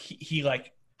used is like he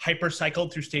like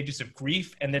hypercycled through stages of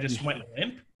grief and then just went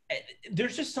limp.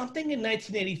 There's just something in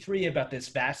 1983 about this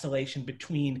vacillation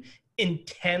between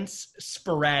intense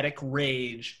sporadic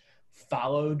rage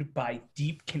followed by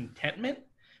deep contentment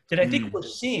that I think we're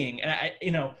seeing.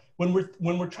 And when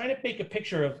we're trying to make a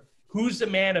picture of who's the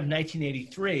man of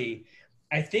 1983,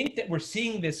 I think that we're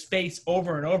seeing this face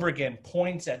over and over again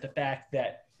points at the fact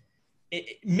that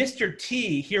Mr.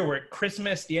 T here, we're at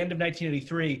Christmas, the end of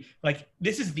 1983, like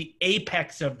this is the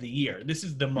apex of the year. This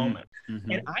is the moment.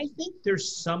 Mm-hmm. And I think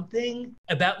there's something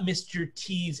about Mr.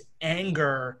 T's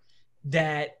anger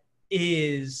that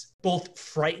is both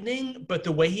frightening, but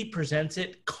the way he presents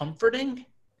it, comforting,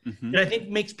 that I think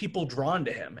makes people drawn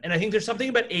to him. And I think there's something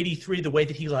about 83, the way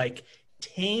that he like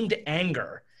tamed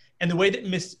anger and the way that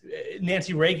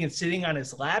Nancy Reagan sitting on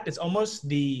his lap is almost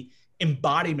the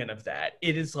embodiment of that.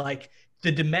 It is like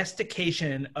the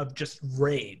domestication of just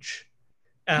rage.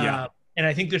 And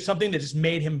I think there's something that just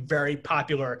made him very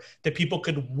popular, that people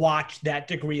could watch that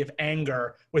degree of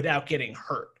anger without getting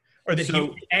hurt, or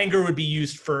that anger would be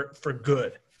used for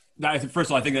good. First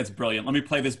of all, I think that's brilliant. Let me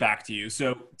play this back to you.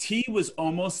 So T was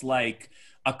almost like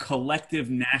a collective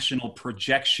national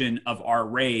projection of our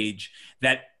rage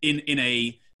that in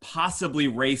a possibly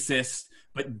racist,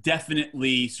 but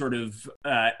definitely sort of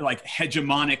like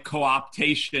hegemonic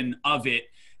co-optation of it,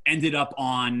 ended up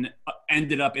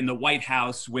in the White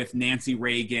House with Nancy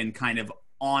Reagan kind of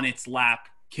on its lap,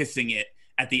 kissing it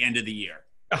at the end of the year.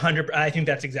 100. I think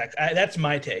that's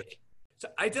my take. So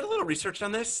I did a little research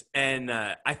on this, and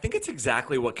I think it's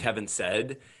exactly what Kevin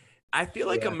said. I feel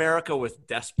like America was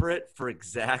desperate for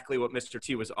exactly what Mr.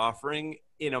 T was offering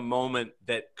in a moment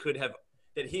that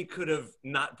he could have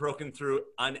not broken through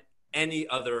in any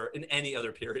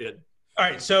other period. All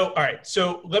right.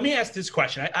 So let me ask this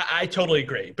question. I totally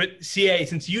agree. But CA,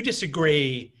 since you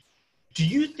disagree, do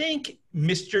you think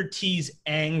Mr. T's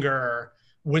anger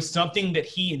was something that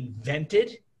he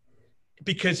invented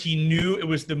because he knew it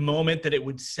was the moment that it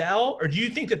would sell? Or do you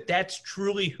think that that's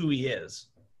truly who he is?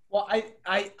 Well,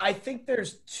 I think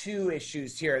there's two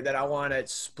issues here that I want to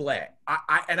split.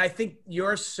 I think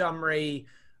your summary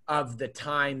of the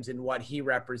times and what he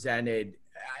represented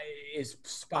is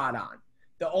spot on.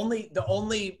 The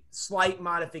only slight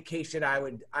modification I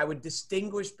would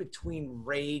distinguish between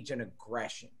rage and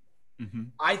aggression. Mm-hmm.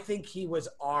 I think he was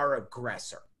our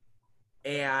aggressor,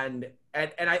 and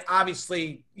I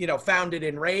obviously found it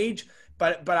in rage.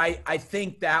 But I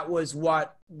think that was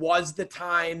what was the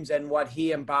times and what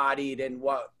he embodied and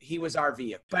what he was our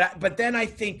vehicle. But then I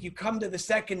think you come to the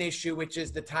second issue, which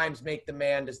is the times make the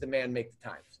man, does the man make the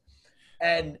times?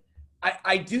 And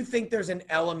I do think there's an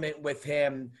element with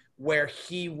him where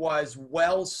he was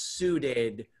well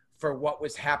suited for what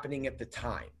was happening at the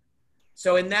time.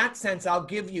 So in that sense, I'll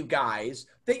give you guys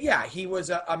that, yeah, he was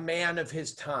a man of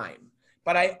his time.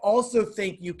 But I also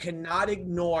think you cannot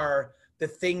ignore the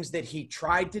things that he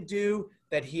tried to do,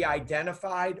 that he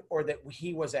identified, or that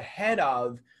he was ahead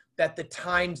of, that the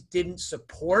times didn't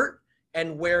support,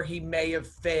 and where he may have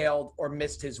failed or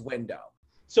missed his window.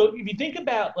 So if you think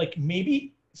about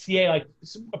maybe CA,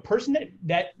 a person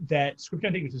that script I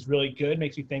think is really good,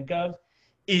 makes me think of,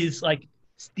 is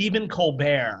Stephen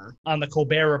Colbert on the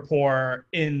Colbert Report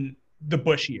in the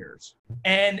Bush years.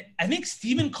 And I think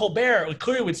Stephen Colbert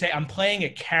clearly would say, I'm playing a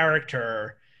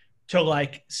character to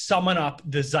summon up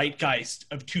the zeitgeist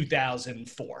of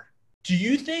 2004. Do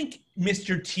you think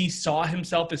Mr. T saw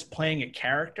himself as playing a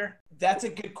character? That's a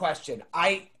good question.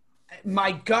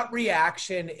 My gut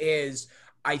reaction is,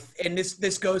 and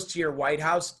this goes to your White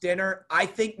House dinner, I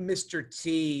think Mr.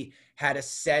 T had a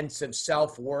sense of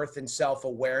self-worth and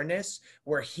self-awareness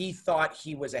where he thought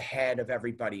he was ahead of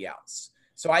everybody else.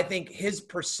 So I think his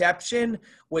perception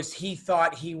was he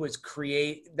thought he was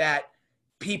that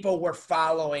people were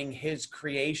following his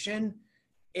creation.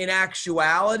 In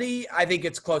actuality, I think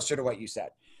it's closer to what you said.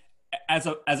 As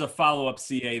a follow-up,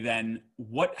 CA, then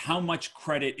how much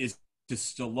credit is to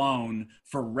Stallone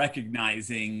for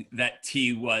recognizing that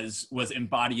T was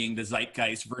embodying the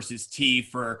zeitgeist versus T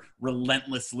for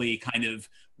relentlessly kind of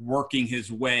working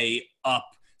his way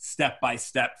up step by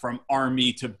step from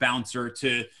army to bouncer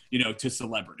to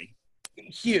celebrity?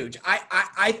 Huge.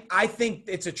 I think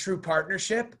it's a true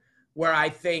partnership where I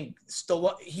think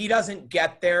he doesn't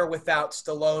get there without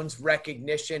Stallone's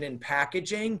recognition and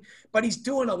packaging, but he's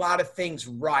doing a lot of things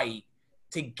right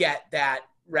to get that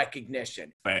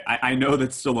recognition. I know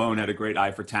that Stallone had a great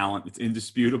eye for talent. It's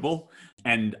indisputable.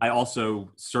 And I also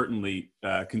certainly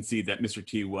concede that Mr.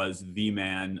 T was the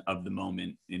man of the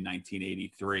moment in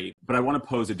 1983. But I want to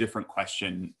pose a different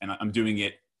question, and I'm doing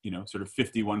it, sort of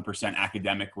 51%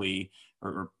 academically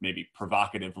or maybe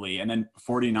provocatively, and then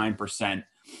 49%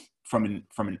 from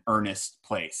an earnest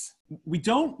place. We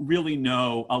don't really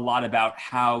know a lot about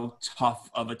how tough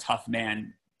of a tough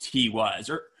man T was,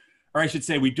 or I should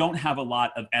say, we don't have a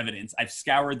lot of evidence. I've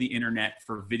scoured the internet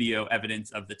for video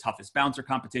evidence of the toughest bouncer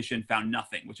competition, found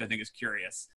nothing, which I think is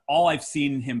curious. The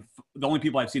only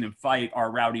people I've seen him fight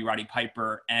are Roddy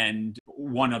Piper and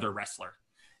one other wrestler.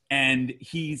 And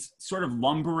he's sort of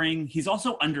lumbering. He's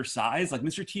also undersized.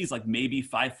 Mr. T is maybe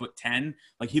 5'10".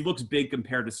 He looks big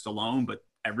compared to Stallone, but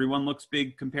everyone looks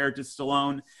big compared to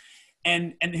Stallone.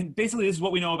 And basically this is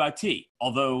what we know about T.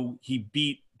 Although he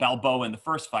beat Balboa in the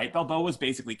first fight, Balboa was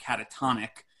basically catatonic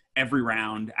every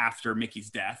round after Mickey's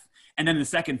death. And then in the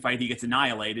second fight, he gets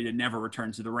annihilated and never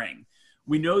returns to the ring.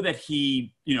 We know that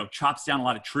he, chops down a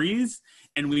lot of trees,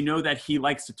 and we know that he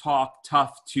likes to talk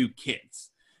tough to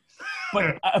kids.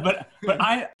 But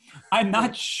I'm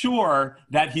not sure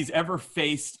that he's ever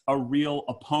faced a real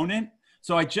opponent.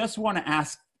 So I just want to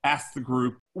ask the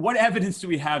group, what evidence do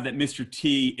we have that Mr.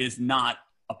 T is not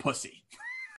a pussy?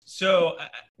 So,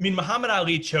 Muhammad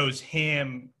Ali chose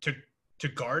him to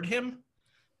guard him.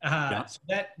 Yeah. So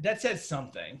that says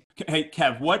something. Hey,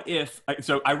 Kev, what if?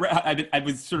 So I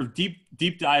was sort of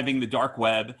deep diving the dark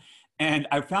web, and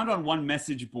I found on one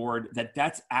message board that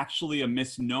that's actually a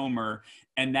misnomer,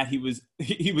 and that he was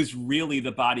really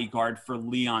the bodyguard for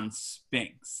Leon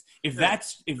Spinks. If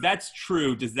that's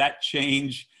true, does that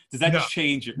change? Does that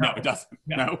change it? No, it doesn't.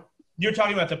 No. You're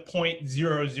talking about the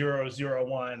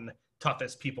 0.0001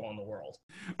 toughest people in the world.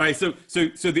 All right. So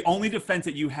the only defense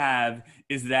that you have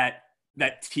is that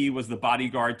T was the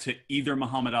bodyguard to either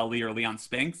Muhammad Ali or Leon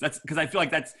Spinks. That's because I feel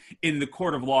like that's in the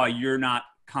court of law. You're not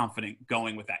confident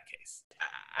going with that case.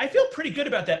 I feel pretty good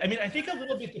about that. I mean, I think a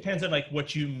little bit depends on like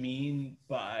what you mean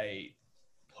by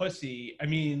pussy. I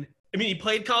mean, he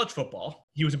played college football.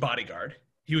 He was a bodyguard.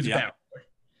 He was a bouncer.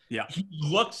 Yeah. He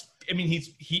looks. I mean,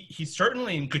 he's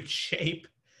certainly in good shape.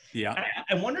 Yeah.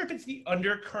 I wonder if it's the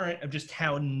undercurrent of just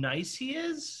how nice he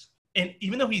is, and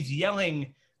even though he's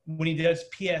yelling when he does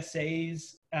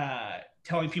PSAs,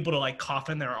 telling people to like cough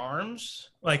in their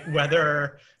arms, like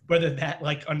whether that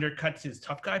like undercuts his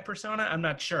tough guy persona, I'm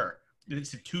not sure.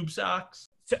 It's the tube socks.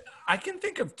 So I can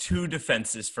think of two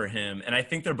defenses for him, and I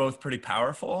think they're both pretty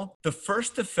powerful. The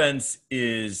first defense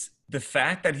is the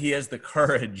fact that he has the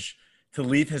courage to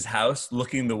leave his house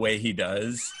looking the way he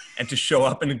does and to show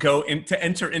up and to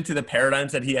enter into the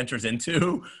paradigms that he enters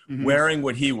into, wearing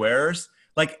what he wears.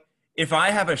 Like, if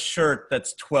I have a shirt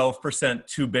that's 12%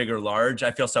 too big or large,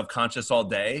 I feel self-conscious all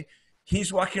day.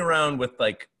 He's walking around with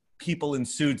like people in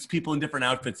suits, people in different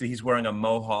outfits. He's wearing a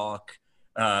mohawk,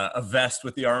 a vest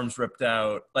with the arms ripped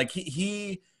out. Like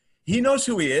he knows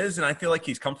who he is, and I feel like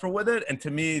he's comfortable with it. And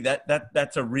to me,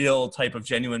 that's a real type of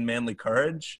genuine manly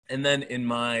courage. And then in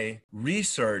my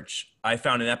research, I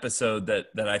found an episode that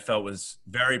I felt was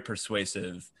very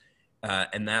persuasive.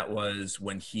 And that was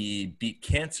when he beat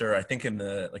cancer, I think in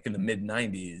the mid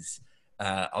 90s.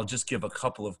 I'll just give a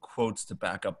couple of quotes to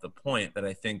back up the point that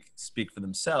I think speak for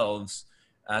themselves.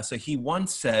 So he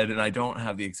once said, and I don't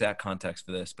have the exact context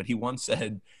for this, but he once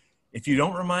said, "If you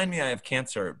don't remind me I have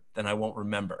cancer, then I won't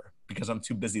remember because I'm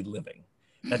too busy living."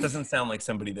 That doesn't sound like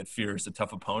somebody that fears a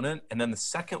tough opponent. And then the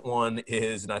second one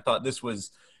is, and I thought this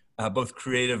was both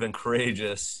creative and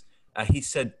courageous. He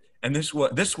said, and this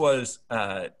was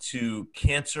to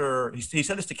Cancer. He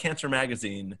said this to Cancer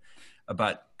Magazine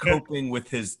about coping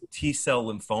with his T-cell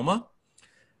lymphoma.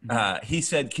 He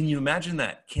said, "Can you imagine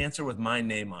that? Cancer with my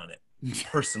name on it,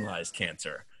 personalized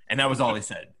cancer." And that was all he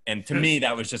said. And to me,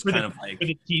 that was just kind of like... For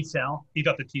the T-cell. He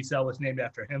thought the T-cell was named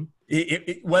after him.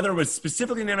 Whether it was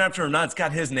specifically named after him or not, it's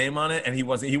got his name on it. And he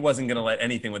wasn't going to let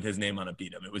anything with his name on it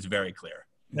beat him. It was very clear.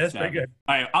 That's very good.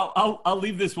 All right, I'll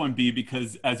leave this one be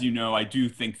because, as you know, I do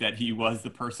think that he was the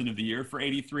person of the year for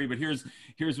 83. But here's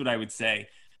what I would say.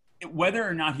 Whether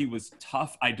or not he was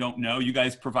tough, I don't know. You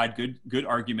guys provide good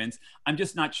arguments. I'm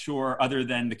just not sure, other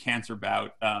than the cancer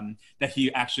bout, that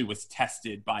he actually was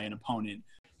tested by an opponent.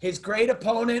 His great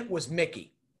opponent was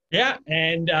Mickey. Yeah,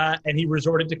 and he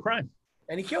resorted to crime.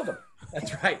 And he killed him.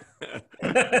 That's right.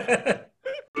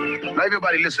 Now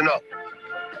everybody listen up.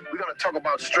 We're gonna talk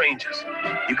about strangers.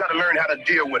 You gotta learn how to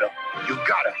deal with them. You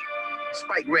gotta.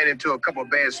 Spike ran into a couple of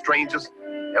bad strangers,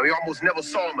 and we almost never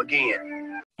saw them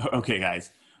again. Okay,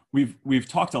 guys. We've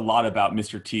talked a lot about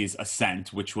Mr. T's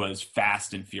ascent, which was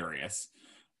fast and furious.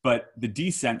 But the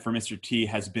descent for Mr. T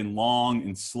has been long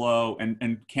and slow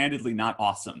and candidly not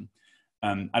awesome.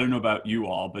 I don't know about you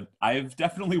all, but I've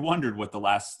definitely wondered what the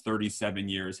last 37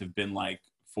 years have been like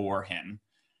for him.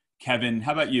 Kevin,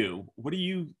 how about you? What do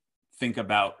you think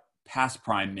about past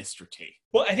prime Mr. T?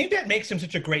 Well, I think that makes him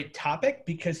such a great topic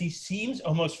because he seems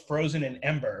almost frozen in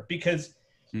ember. Because,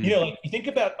 you know, like you think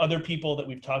about other people that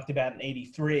we've talked about in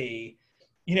 83,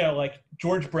 you know, like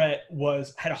George Brett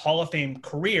had a Hall of Fame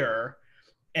career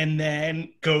and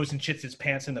then goes and shits his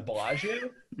pants in the Bellagio.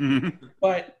 Mm-hmm.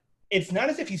 But it's not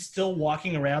as if he's still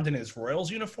walking around in his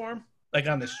Royals uniform, like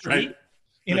on the street. Right.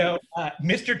 You know,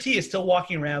 Mr. T is still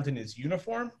walking around in his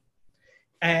uniform.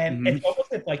 And it's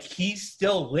almost like he's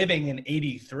still living in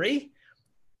 83.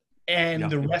 And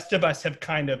the rest of us have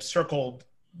kind of circled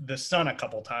the sun a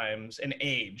couple times and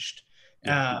aged.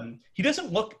 He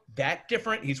doesn't look that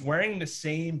different. He's wearing the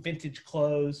same vintage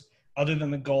clothes other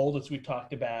than the gold, as we've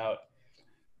talked about.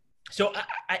 So,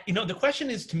 I you know, the question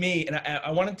is to me, and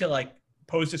I wanted to like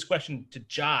pose this question to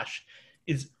Josh,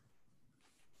 is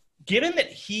given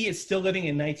that he is still living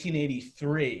in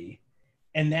 1983,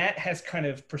 and that has kind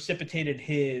of precipitated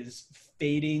his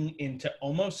fading into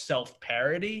almost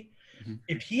self-parody,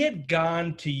 if he had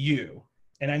gone to you,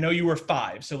 and I know you were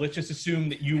 5, so let's just assume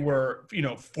that you were,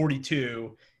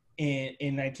 42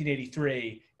 in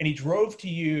 1983, and he drove to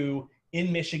you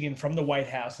in Michigan from the White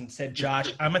House and said,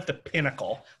 "Josh, I'm at the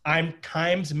pinnacle. I'm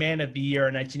Times Man of the Year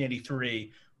in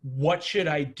 1983. What should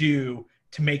I do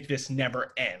to make this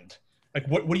never end?" Like,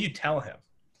 what do you tell him?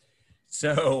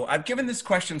 So I've given this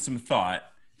question some thought,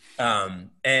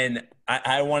 and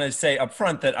I want to say up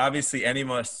front that obviously any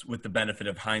of us with the benefit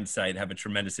of hindsight have a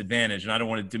tremendous advantage, and I don't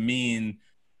want to demean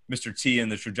Mr. T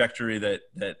and the trajectory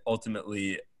that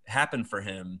ultimately happened for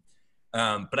him.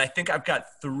 But I think I've got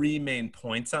three main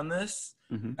points on this.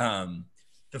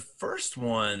 The first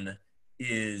one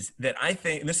is that I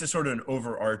think, and this is sort of an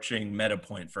overarching meta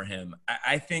point for him,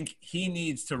 I think he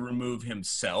needs to remove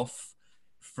himself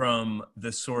from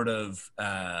the sort of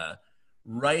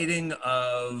writing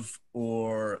of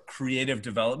or creative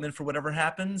development for whatever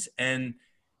happens. And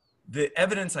the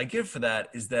evidence I give for that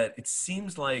is that it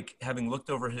seems like, having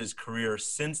looked over his career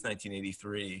since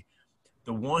 1983,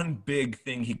 the one big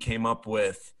thing he came up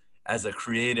with as a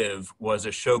creative was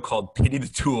a show called Pity the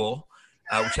Tool,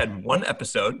 which had one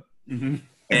episode,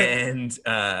 and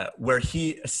where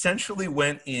he essentially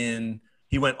went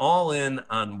all in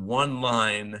on one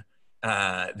line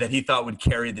that he thought would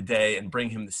carry the day and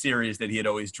bring him the series that he had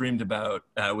always dreamed about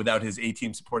without his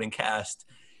A-team supporting cast.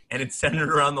 And it's centered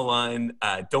around the line,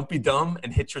 don't be dumb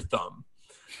and hit your thumb.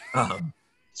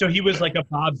 So he was like a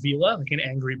Bob Vila, like an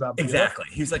angry Bob Vila. Exactly.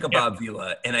 He's like a Bob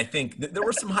Vila. And I think there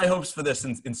were some high hopes for this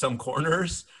in some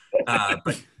corners,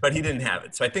 but he didn't have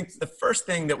it. So I think the first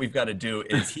thing that we've got to do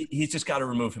is he's just got to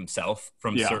remove himself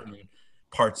from certain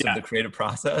parts of the creative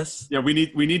process. Yeah, we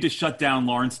need to shut down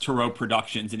Lawrence Turow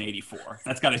Productions in '84.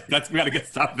 We got to get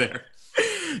stuff there.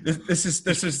 This is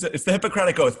it's the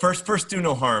Hippocratic Oath. First do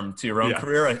no harm to your own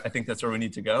career. I think that's where we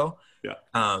need to go. Yeah.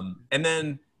 And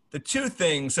then the two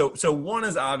things, so one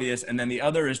is obvious, and then the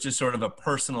other is just sort of a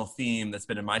personal theme that's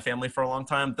been in my family for a long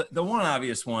time. The one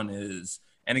obvious one is,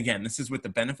 and again, this is with the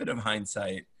benefit of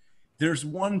hindsight, there's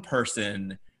one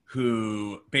person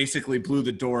who basically blew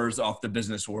the doors off the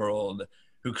business world,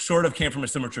 who sort of came from a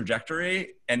similar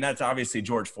trajectory, and that's obviously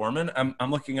George Foreman.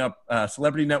 I'm looking up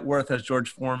Celebrity Net Worth as George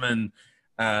Foreman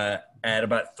at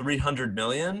about 300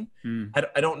 million.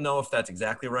 I don't know if that's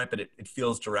exactly right, but it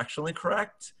feels directionally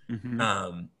correct.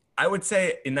 I would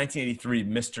say in 1983,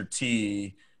 Mr.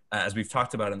 T, as we've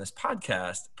talked about in this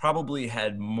podcast, probably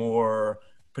had more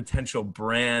potential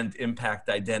brand impact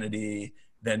identity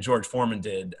than George Foreman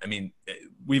did. I mean,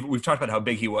 we've talked about how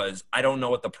big he was. I don't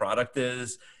know what the product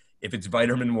is, if it's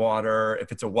vitamin water,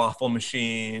 if it's a waffle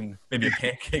machine, maybe a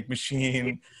pancake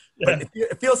machine. But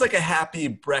it feels like a happy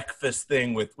breakfast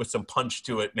thing with some punch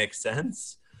to it makes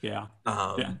sense. Yeah.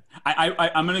 I'm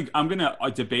gonna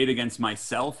debate against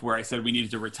myself where I said we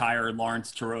needed to retire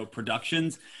Lawrence Turow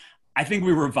Productions. I think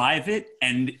we revive it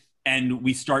and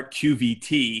we start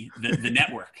QVT, the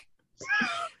network.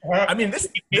 I mean, this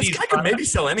guy could maybe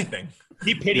sell anything.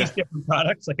 He pities different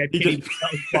products, like I pity.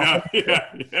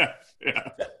 Yeah.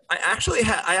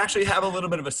 I actually have a little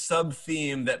bit of a sub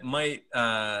theme that might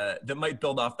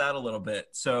build off that a little bit.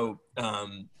 So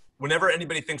whenever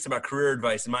anybody thinks about career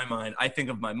advice, in my mind, I think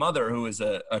of my mother, who is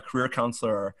a career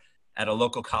counselor at a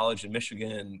local college in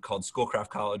Michigan called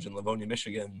Schoolcraft College in Livonia,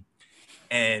 Michigan,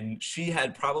 and she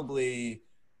had probably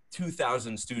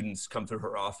 2,000 students come through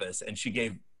her office, and she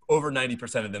gave over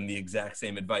 90% of them the exact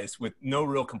same advice with no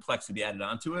real complexity added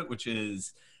onto it, which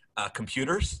is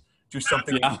computers. Do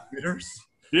something with computers.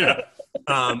 Yeah.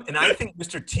 And I think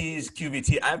Mr. T's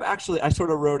QVT, I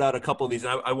sort of wrote out a couple of these,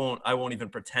 and I won't even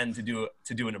pretend to do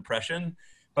an impression,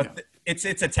 but it's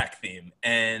a tech theme.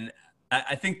 And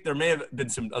I think there may have been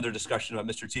some other discussion about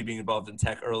Mr. T being involved in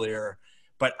tech earlier,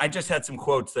 but I just had some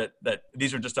quotes that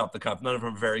these are just off the cuff. None of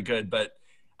them are very good, but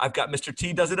I've got Mr.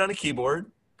 T does it on a keyboard.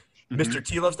 Mr.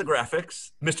 T loves the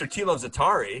graphics. Mr. T loves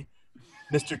Atari.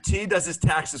 Mr. T does his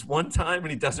taxes one time and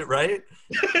he does it right.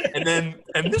 And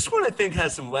this one I think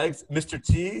has some legs. Mr.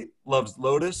 T loves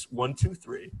Lotus 1, 2,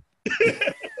 3.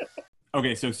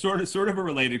 Okay, so sort of a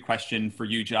related question for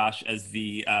you, Josh, as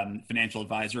the financial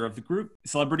advisor of the group.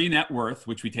 Celebrity Net Worth,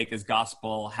 which we take as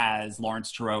gospel, has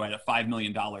Lawrence Turow at a $5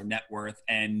 million net worth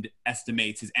and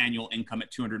estimates his annual income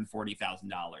at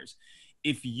 $240,000.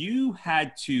 If you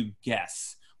had to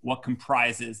guess what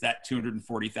comprises that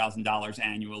 $240,000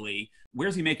 annually,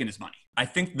 where's he making his money? I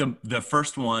think the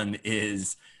first one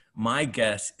is, my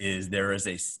guess is there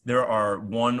are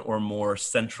one or more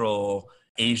Central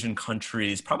Asian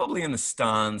countries, probably in the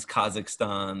Stans,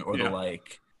 Kazakhstan, or the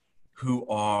like, who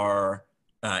are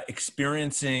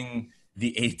experiencing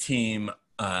the A-team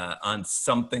on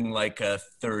something like a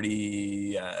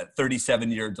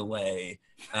 37-year delay.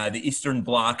 The Eastern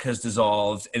Bloc has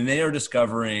dissolved, and they are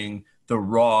discovering the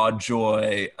raw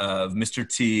joy of Mr.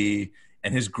 T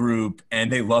and his group, and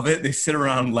they love it. They sit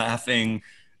around laughing.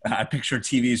 I picture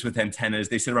TVs with antennas.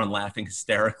 They sit around laughing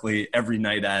hysterically every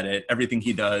night at it, everything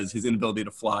he does, his inability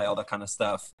to fly, all that kind of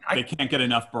stuff. They can't get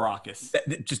enough Baracus.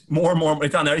 Just more and more.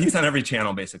 He's on every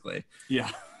channel, basically.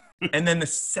 Yeah. And then the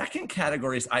second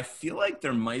category is I feel like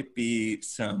there might be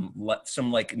some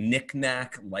like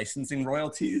knick-knack licensing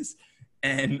royalties.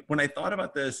 And when I thought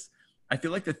about this, I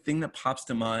feel like the thing that pops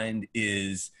to mind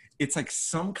is it's like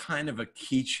some kind of a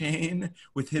keychain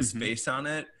with his face on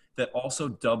it that also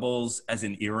doubles as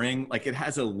an earring. Like it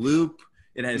has a loop,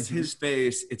 it has his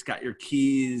face, it's got your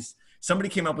keys. Somebody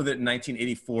came up with it in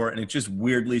 1984 and it just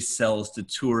weirdly sells to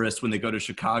tourists when they go to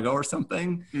Chicago or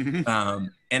something.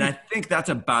 And I think that's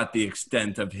about the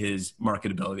extent of his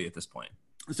marketability at this point.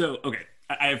 So, okay,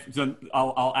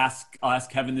 I'll ask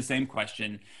Kevin the same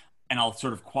question, and I'll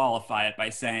sort of qualify it by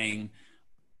saying,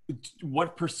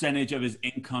 what percentage of his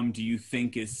income do you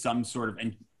think is some sort of,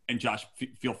 and Josh,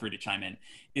 feel free to chime in,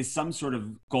 is some sort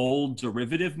of gold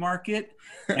derivative market?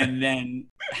 And then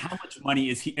how much money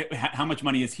is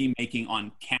he making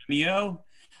on Cameo?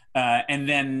 And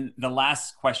then the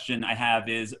last question I have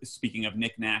is, speaking of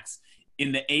knickknacks,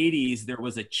 in the 80s, there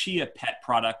was a Chia Pet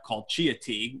product called Chia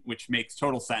Tea, which makes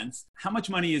total sense. How much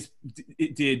money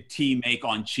did T make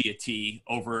on Chia Tea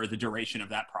over the duration of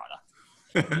that product?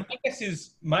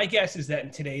 My guess is that in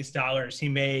today's dollars, he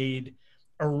made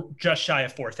just shy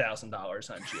of $4,000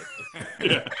 on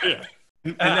Chia Tea.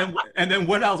 And then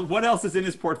what else? What else is in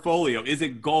his portfolio? Is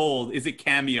it gold? Is it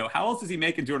Cameo? How else is he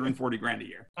making $240,000 a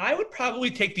year? I would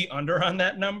probably take the under on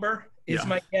that number. Is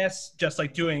my guess, just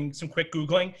like doing some quick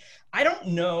Googling. I don't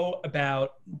know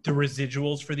about the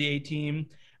residuals for the A-Team.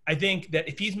 I think that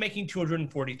if he's making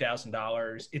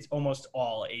 $240,000, it's almost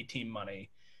all A-Team money.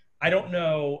 I don't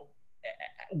know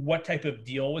what type of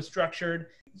deal was structured.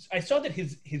 I saw that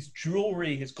his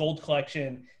jewelry, his gold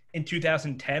collection in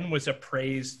 2010 was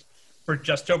appraised for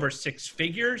just over six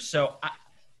figures. So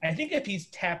I think if he's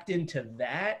tapped into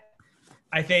that,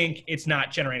 I think it's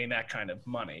not generating that kind of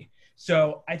money.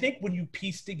 So I think when you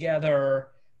piece together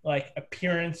like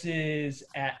appearances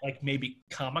at like maybe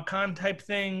Comic-Con type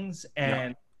things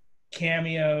and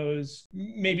cameos,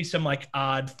 maybe some like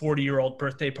odd 40-year-old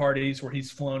birthday parties where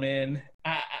he's flown in,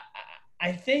 I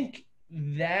don't think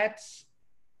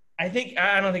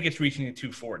it's reaching the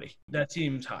 240. That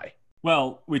seems high.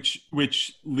 Well, which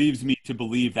leaves me to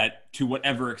believe that to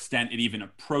whatever extent it even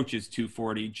approaches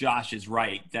 240, Josh is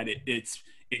right that it's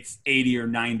 80 or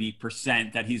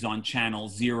 90% that he's on channel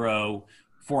 0,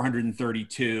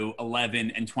 432,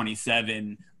 11, and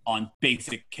 27 on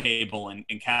basic cable in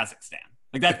Kazakhstan.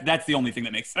 Like that's the only thing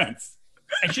that makes sense.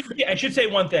 I should say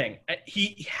one thing.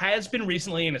 He has been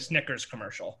recently in a Snickers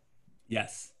commercial.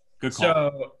 Yes, good call.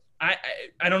 So I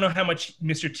don't know how much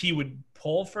Mr. T would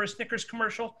pull for a Snickers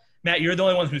commercial. Matt, you're the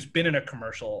only one who's been in a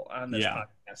commercial on this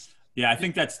podcast. Yeah, I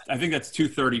think that's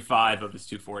 235 of his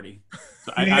 240.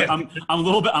 So I'm a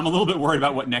little bit worried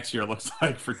about what next year looks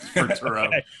like for Turo.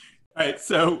 Okay. All right,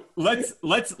 so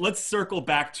let's circle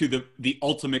back to the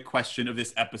ultimate question of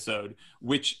this episode,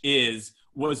 which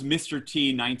was Mr.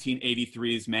 T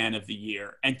 1983's Man of the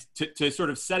Year? And to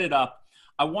sort of set it up,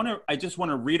 I just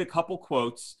want to read a couple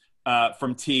quotes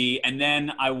from T, and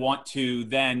then I want to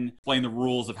then explain the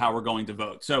rules of how we're going to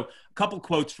vote. So a couple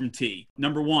quotes from T.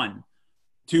 Number 1,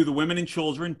 to the women and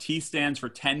children, T stands for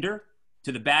tender.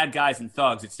 To the bad guys and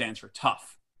thugs, it stands for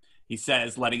tough. He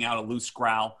says, letting out a loose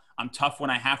growl, I'm tough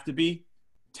when I have to be,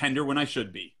 tender when I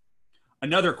should be.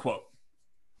 Another quote,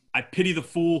 I pity the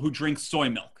fool who drinks soy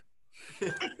milk.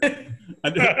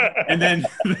 And then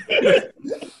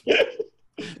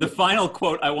the final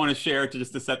quote I want to share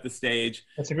to set the stage.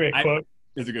 That's a great quote.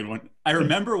 It's a good one. I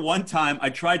remember one time I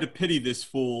tried to pity this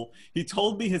fool. He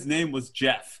told me his name was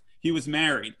Jeff. He was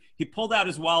married. He pulled out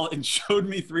his wallet and showed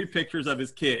me 3 pictures of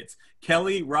his kids.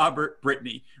 Kelly, Robert,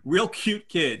 Brittany. Real cute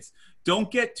kids. Don't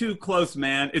get too close,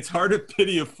 man. It's hard to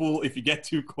pity a fool if you get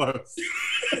too close.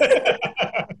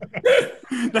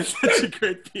 That's such a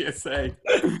great PSA.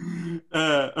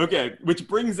 Okay, which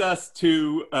brings us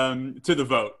to the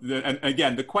vote. And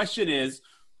again, the question is,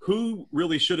 who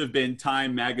really should have been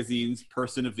Time Magazine's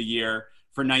Person of the Year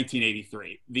for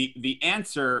 1983? The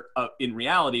answer in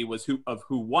reality was who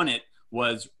won it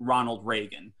was Ronald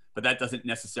Reagan, but that doesn't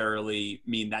necessarily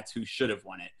mean that's who should have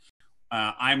won it.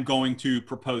 I'm going to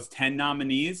propose 10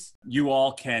 nominees. You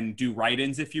all can do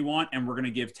write-ins if you want, and we're going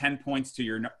to give 10 points to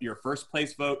your first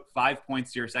place vote, 5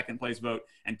 points to your second place vote,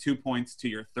 and 2 points to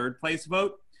your third place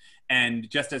vote. And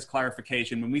just as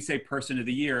clarification, when we say Person of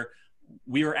the Year,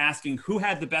 we are asking who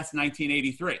had the best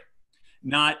 1983,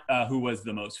 not who was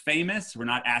the most famous. We're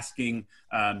not asking,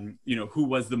 who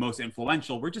was the most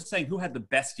influential. We're just saying who had the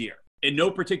best year. in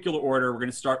no particular order, we're going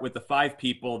to start with the 5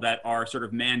 people that are sort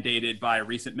of mandated by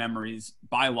recent memories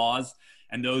bylaws.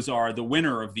 And those are the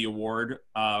winner of the award,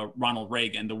 Ronald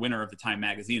Reagan, the winner of the Time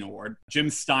Magazine Award. Jim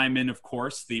Steinman, of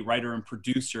course, the writer and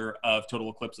producer of Total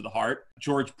Eclipse of the Heart.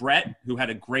 George Brett, who had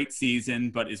a great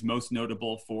season, but is most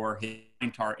notable for his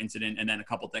tar incident, and then a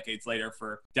couple decades later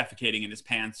for defecating in his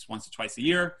pants once or twice a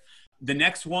year. The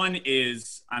next one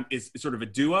is sort of a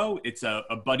duo. It's a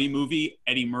buddy movie.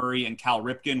 Eddie Murray and Cal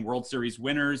Ripken, World Series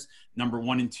winners, number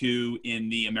 1 and 2 in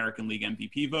the American League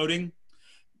MVP voting.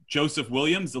 Joseph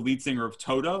Williams, the lead singer of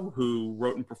Toto, who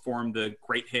wrote and performed the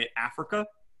great hit Africa.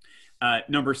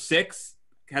 Number 6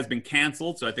 has been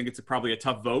canceled, so I think it's probably a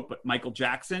tough vote, but Michael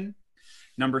Jackson.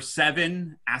 Number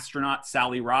 7, astronaut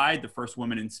Sally Ride, the first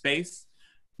woman in space.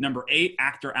 Number 8,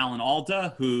 actor Alan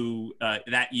Alda, who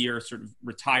that year sort of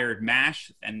retired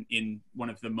MASH and in one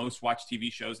of the most watched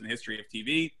TV shows in the history of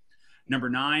TV. Number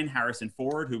 9, Harrison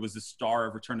Ford, who was the star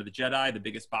of Return of the Jedi, the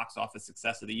biggest box office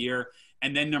success of the year.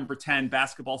 And then number 10,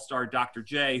 basketball star Dr.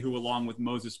 J, who along with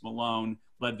Moses Malone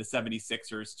led the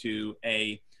 76ers to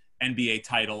a NBA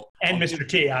title. And Mr.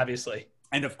 T, obviously.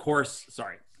 And of course,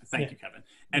 thank you, Kevin.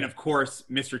 And of course,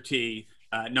 Mr. T,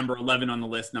 number 11 on the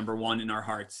list, number 1 in our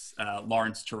hearts,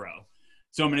 Lawrence Tureau.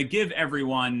 So I'm going to give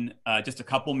everyone just a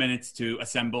couple minutes to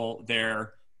assemble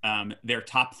their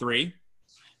top 3,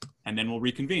 and then we'll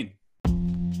reconvene.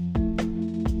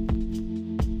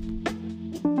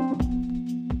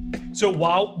 So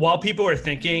while people are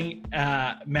thinking,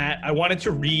 Matt, I wanted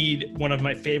to read one of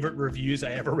my favorite reviews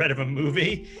I ever read of a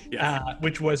movie,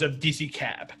 which was of DC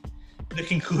Cab. The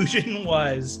conclusion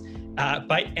was,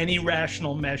 by any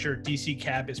rational measure, DC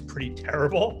Cab is pretty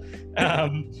terrible.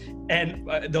 And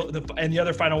the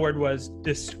other final word was,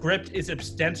 the script is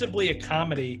ostensibly a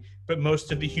comedy, but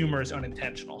most of the humor is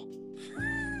unintentional.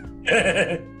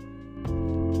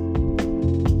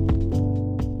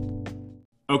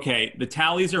 Okay, the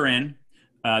tallies are in.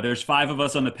 There's 5 of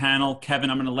us on the panel. Kevin,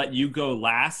 I'm going to let you go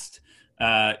last.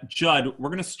 Judd, we're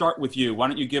going to start with you. Why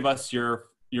don't you give us your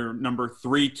number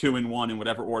 3, 2, and 1 in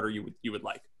whatever order you would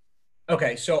like.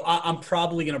 Okay, so I'm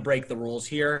probably going to break the rules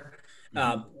here.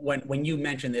 When you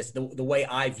mentioned this, the way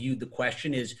I viewed the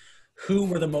question is, who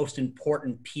were the most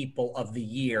important people of the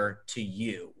year to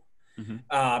you? And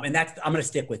I'm going to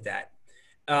stick with that.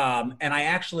 And I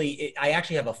actually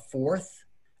have a 4th.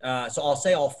 So I'll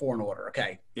say all 4 in order.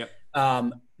 Okay. Yep.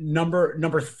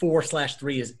 Number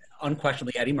 4/3 is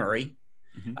unquestionably Eddie Murray.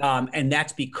 And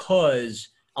that's because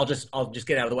I'll just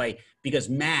get out of the way, because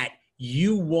Matt,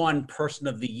 you won Person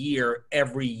of the Year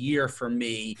every year for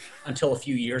me until a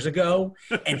few years ago.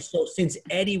 And so since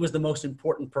Eddie was the most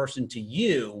important person to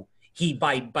you, he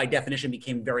by definition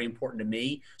became very important to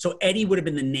me. So Eddie would have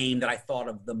been the name that I thought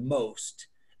of the most,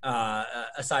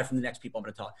 aside from the next people I'm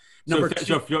going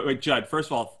to talk. Wait, Judd, first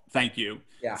of all, thank you.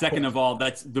 Yeah, Second of all,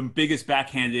 that's the biggest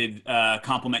backhanded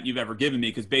compliment you've ever given me,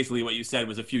 because basically what you said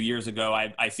was a few years ago,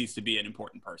 I ceased to be an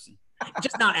important person.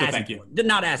 Just not as important.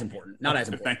 Not as important. Not as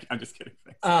important. Thank you. I'm just kidding.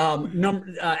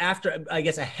 After, I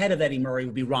guess, ahead of Eddie Murray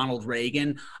would be Ronald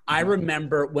Reagan. I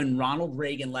remember when Ronald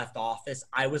Reagan left office,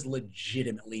 I was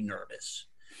legitimately nervous.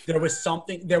 There was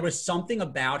something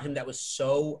about him that was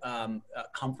so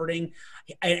comforting.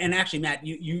 And actually, Matt,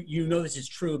 you know this is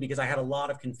true, because I had a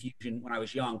lot of confusion when I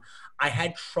was young. I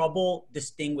had trouble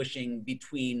distinguishing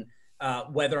between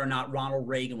whether or not Ronald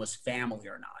Reagan was family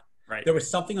or not. Right. There was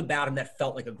something about him that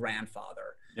felt like a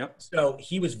grandfather. Yep. So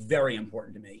he was very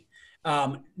important to me.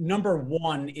 Number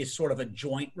 1 is sort of a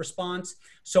joint response.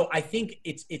 So I think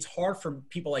it's hard for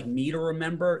people like me to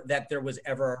remember that there was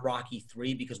ever a Rocky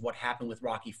 3, because what happened with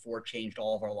Rocky 4 changed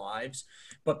all of our lives.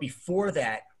 But before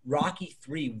that, Rocky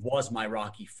 3 was my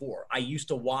Rocky 4. I used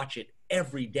to watch it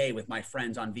every day with my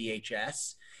friends on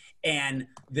VHS. And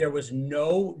there was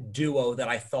no duo that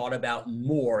I thought about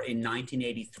more in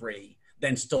 1983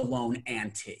 than Stallone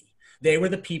and T. They were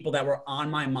the people that were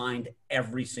on my mind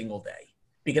every single day,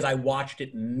 because I watched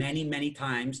it many, many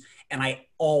times, and I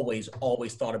always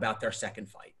thought about their second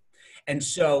fight. And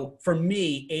so for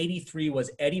me, 83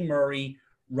 was Eddie Murray,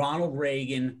 Ronald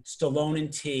Reagan, Stallone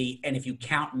and T, and if you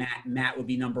count Matt would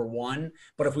be number 1.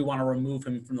 But if we want to remove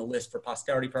him from the list for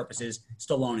posterity purposes,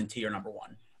 Stallone and T are number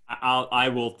 1. I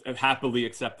will happily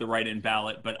accept the write-in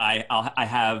ballot, but I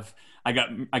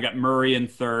got Murray in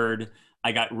 3rd.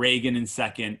 I got Reagan in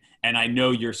 2nd, and I know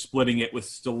you're splitting it with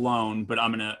Stallone, but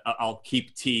I'll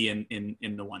keep T in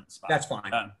the 1 spot. That's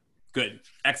fine. Good.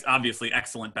 Obviously,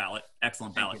 excellent ballot.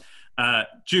 Excellent ballot.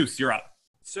 Juice, you're up.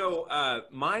 So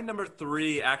my number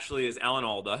 3 actually is Alan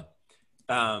Alda.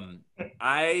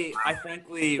 I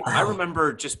frankly, I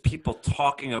remember just people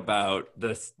talking about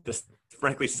the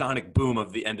frankly sonic boom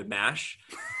of the end of MASH.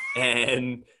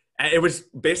 And it was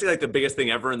basically like the biggest thing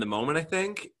ever in the moment, I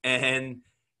think. And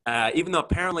even though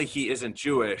apparently he isn't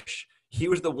Jewish, he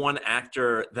was the one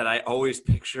actor that I always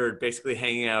pictured basically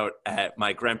hanging out at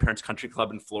my grandparents' country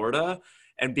club in Florida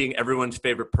and being everyone's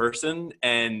favorite person.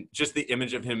 And just the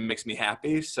image of him makes me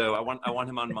happy. So I want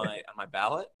him on my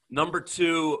ballot. Number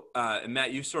 2, and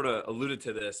Matt, you sort of alluded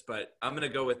to this, but I'm going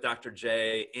to go with Dr.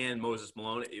 J and Moses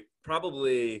Malone.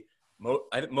 Probably,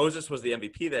 I think Moses was the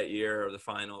MVP that year or the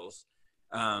finals.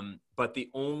 But the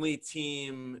only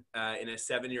team in a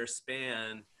 7-year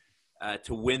span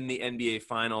to win the NBA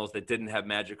finals that didn't have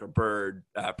Magic or Bird,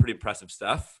 pretty impressive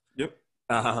stuff. Yep.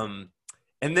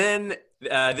 And then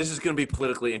this is going to be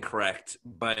politically incorrect,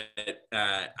 but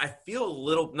I feel a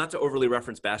little, not to overly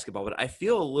reference basketball, but I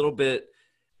feel a little bit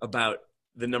about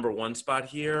the number 1 spot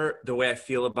here the way I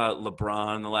feel about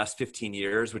LeBron in the last 15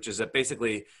 years, which is that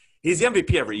basically he's the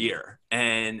MVP every year.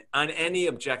 And on any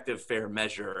objective, fair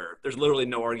measure, there's literally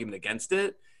no argument against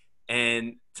it.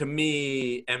 And to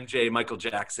me, MJ, Michael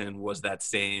Jackson, was that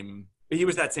same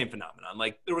phenomenon.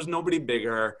 Like, there was nobody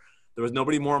bigger. There was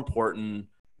nobody more important.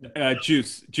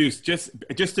 Juice, just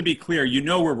to be clear,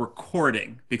 we're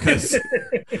recording because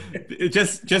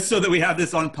just so that we have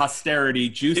this on posterity,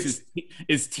 Juice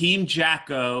is Team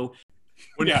Jacko.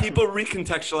 When people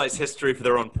recontextualize history for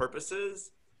their own purposes,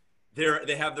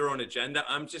 they have their own agenda.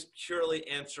 I'm just purely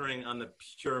answering on the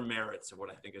pure merits of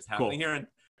what I think is happening here. And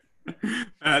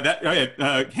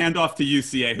hand off to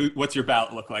UCA. What's your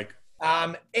ballot look like?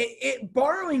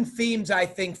 Borrowing themes, I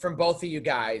think, from both of you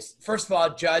guys. First of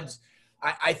all, Judd.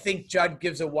 I think Judd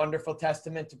gives a wonderful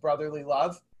testament to brotherly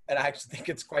love, and I actually think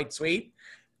it's quite sweet.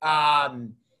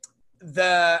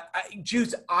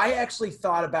 Juice, I actually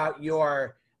thought about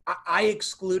I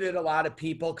excluded a lot of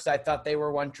people because I thought they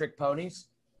were one-trick ponies.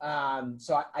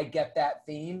 So I get that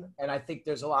theme, and I think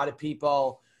there's a lot of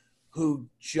people who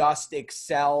just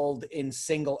excelled in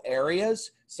single areas.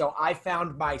 So I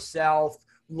found myself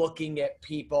looking at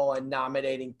people and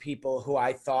nominating people who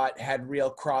I thought had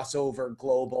real crossover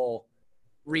global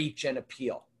reach and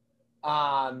appeal.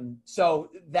 So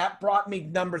that brought me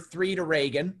number 3 to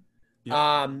Reagan.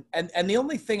 Yeah. And the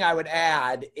only thing I would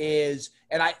add is,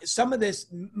 and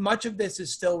much of this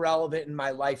is still relevant in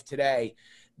my life today.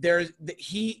 There's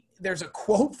a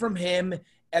quote from him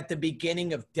at the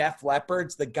beginning of Def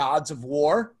Leppard's The Gods of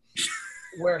War,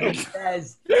 where he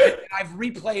says, I've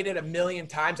replayed it a million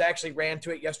times. I actually ran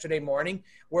to it yesterday morning,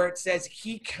 where it says,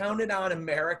 he counted on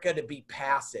America to be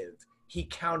passive. He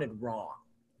counted wrong.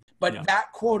 But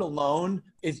that quote alone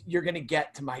you're going to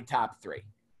get to my top 3.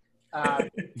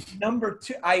 Number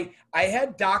 2, I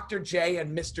had Dr. J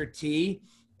and Mr. T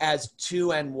as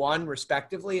 2 and 1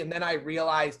 respectively. And then I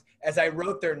realized as I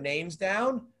wrote their names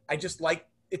down, I just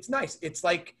it's nice. It's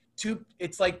like 2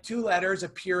 letters, a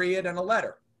period, and a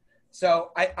letter.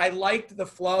 So I liked the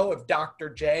flow of Dr.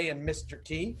 J and Mr.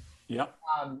 T. Yeah.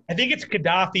 I think it's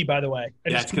Gaddafi, by the way.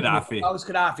 It's Gaddafi. Oh, it's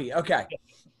Gaddafi. Okay.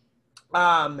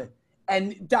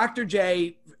 And Dr.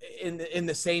 J, in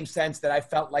the same sense that I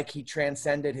felt like he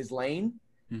transcended his lane,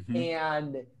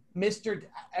 and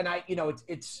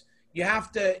it's you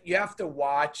have to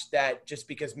watch that just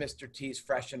because Mr. T is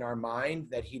fresh in our mind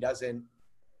that he doesn't,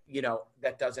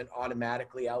 that doesn't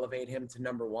automatically elevate him to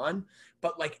number 1.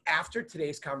 But like after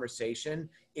today's conversation,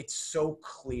 it's so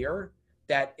clear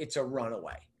that it's a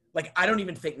runaway. Like I don't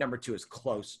even think number 2 is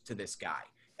close to this guy.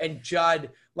 And Judd,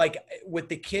 like with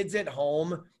the kids at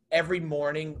home, every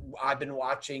morning I've been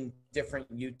watching different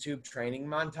YouTube training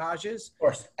montages. Of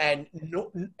course. And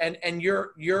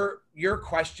your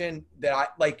question that I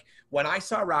like when I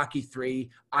saw Rocky 3,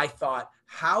 I thought,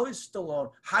 how do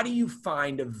you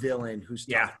find a villain who's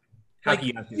tough? Yeah. Like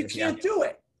you can't do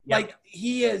it. Yeah. Like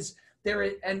he is there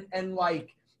and then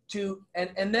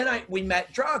we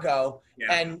met Drago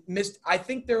and I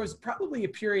think there was probably a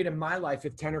period in my life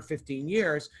of 10 or 15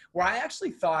 years where I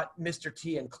actually thought Mr.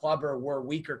 T and Clubber were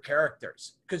weaker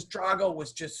characters because Drago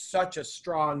was just such a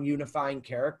strong unifying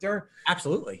character.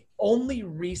 Absolutely. Only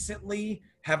recently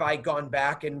have I gone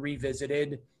back and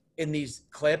revisited in these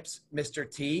clips Mr.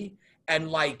 T,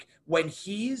 and like when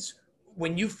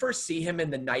you first see him in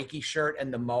the Nike shirt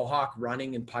and the mohawk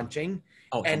running and punching,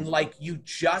 and like you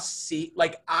just see,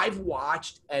 like I've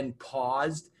watched and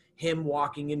paused him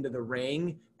walking into the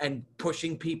ring and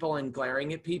pushing people and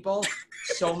glaring at people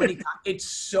so many times. It's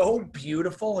so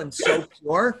beautiful and so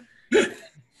pure.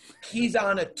 He's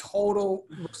on a total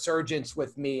resurgence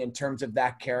with me in terms of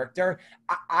that character.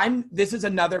 This is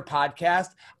another podcast.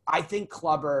 I think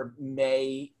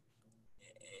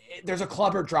there's a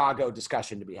Clubber Drago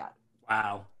discussion to be had.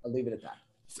 Wow. I'll leave it at that.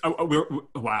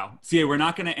 Wow. See, we're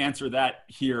not going to answer that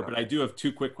here, but I do have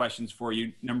two quick questions for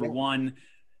you. Number one,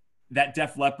 that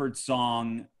Def Leppard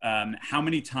song, how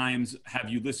many times have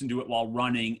you listened to it while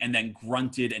running and then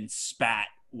grunted and spat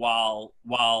while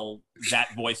that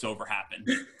voiceover happened?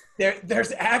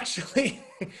 There's actually,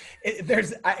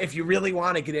 if you really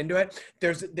want to get into it,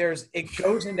 it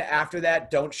goes into after that,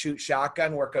 Don't Shoot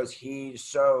Shotgun, where it goes, he's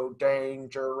so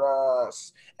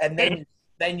dangerous. And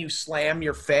then you slam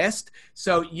your fist.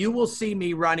 So you will see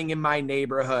me running in my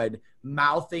neighborhood,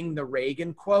 mouthing the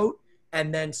Reagan quote,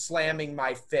 and then slamming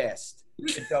my fist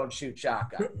to Don't Shoot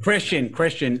Shotgun. Christian,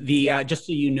 just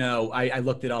so you know, I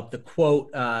looked it up. The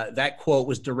quote, that quote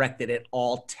was directed at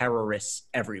all terrorists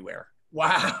everywhere.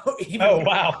 Wow.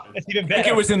 Wow. That's even better. I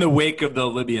think it was in the wake of the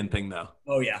Libyan thing, though.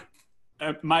 Oh, yeah.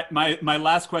 My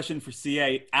last question for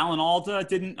CA, Alan Alda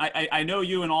didn't. I know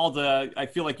you and Alda. I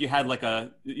feel like you had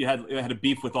a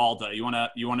beef with Alda. You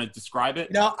wanna describe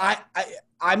it? No,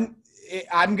 I'm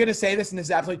gonna say this, and this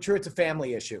is absolutely true. It's a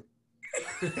family issue,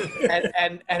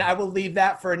 and I will leave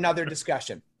that for another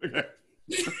discussion. Okay.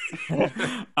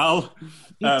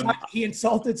 He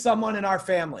insulted someone in our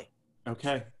family.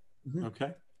 Okay.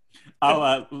 Okay.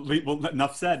 Well,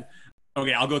 enough said.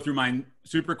 Okay, I'll go through mine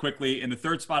super quickly. In the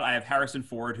third spot, I have Harrison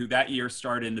Ford, who that year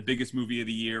starred in the biggest movie of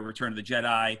the year, Return of the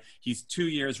Jedi. He's 2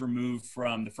 years removed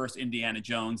from the first Indiana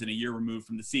Jones and a year removed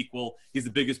from the sequel. He's the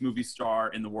biggest movie star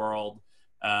in the world.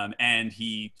 And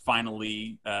he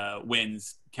finally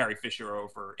wins Carrie Fisher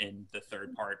over in the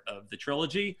third part of the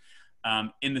trilogy.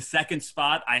 In the second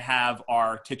spot, I have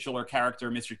our titular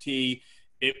character, Mr. T.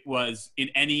 It was in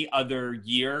any other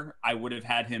year, I would have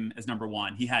had him as number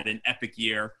one. He had an epic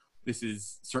year. This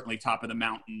is certainly top of the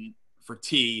mountain for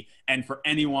T. And for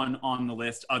anyone on the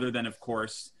list, other than, of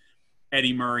course,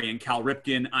 Eddie Murray and Cal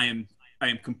Ripken, I am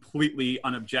completely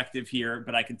unobjective here,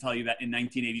 but I can tell you that in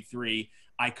 1983,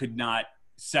 I could not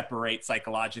separate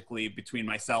psychologically between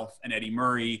myself and Eddie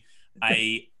Murray.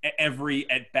 Every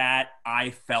at bat,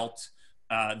 I felt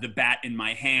the bat in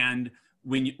my hand.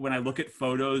 When I look at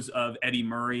photos of Eddie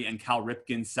Murray and Cal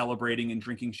Ripken celebrating and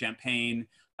drinking champagne,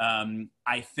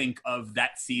 I think of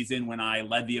that season when I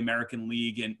led the American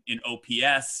League in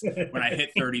OPS, when I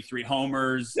hit 33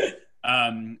 homers.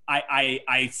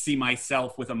 I see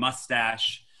myself with a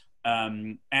mustache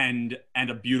and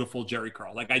a beautiful Jerry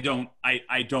curl. Like I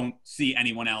don't see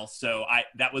anyone else. So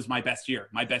that was my best year.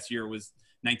 My best year was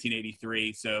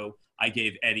 1983. So I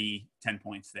gave Eddie 10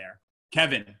 points there.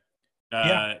 Kevin,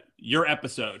 your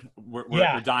episode,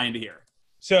 we're dying to hear.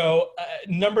 So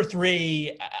number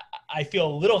three, I feel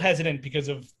a little hesitant because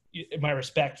of my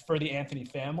respect for the Anthony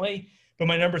family, but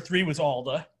my number three was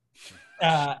Alda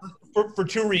for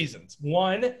two reasons.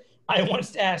 One, I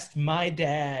once asked my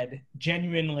dad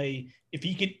genuinely if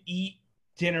he could eat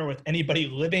dinner with anybody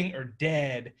living or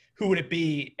dead, who would it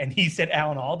be? And he said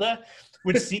Alan Alda,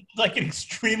 which seems like an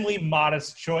extremely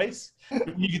modest choice.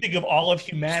 You can think of all of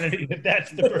humanity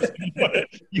that's the person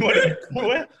you want to go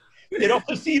with. It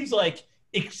also seems like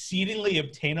exceedingly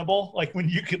obtainable, like when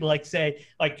you could like say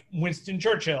like Winston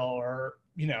Churchill or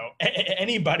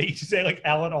anybody to say like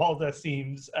Alan Alda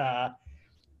seems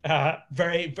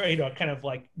very kind of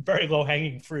like very low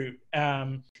hanging fruit.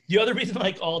 The other reason I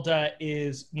like Alda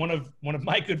is one of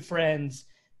my good friends,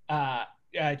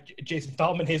 Jason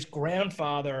Feldman, his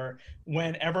grandfather,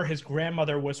 whenever his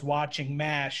grandmother was watching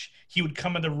MASH, he would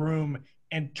come in the room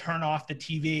and turn off the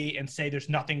TV and say there's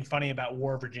nothing funny about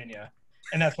War, Virginia.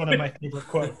 And that's one of my favorite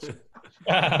quotes.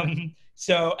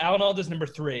 So Alan Alda's number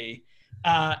three.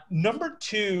 Number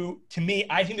two, to me,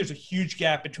 I think there's a huge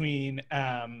gap between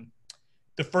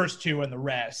the first two and the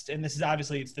rest. And this is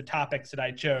obviously, it's the topics that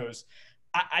I chose.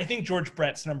 I think George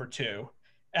Brett's number two.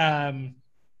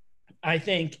 I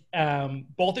think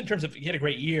both in terms of he had a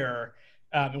great year.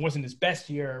 It wasn't his best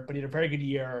year, but he had a very good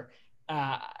year.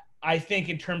 I think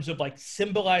in terms of like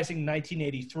symbolizing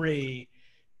 1983,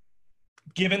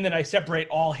 given that I separate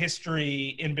all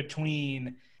history in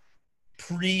between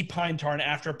pre-Pine Tar and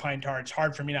after Pine Tar, it's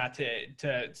hard for me not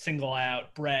to single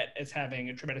out Brett as having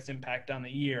a tremendous impact on the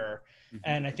year. Mm-hmm.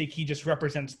 And I think he just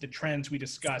represents the trends we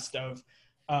discussed of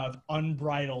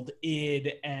unbridled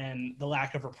id and the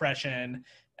lack of repression.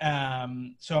 So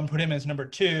I'm putting him as number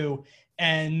two.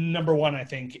 And number one, I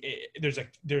think there's a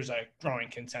growing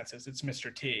consensus. It's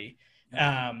Mr. T.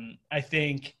 I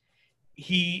think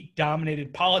he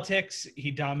dominated politics.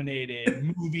 He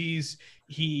dominated movies.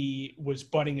 He was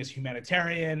budding as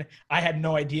humanitarian. I had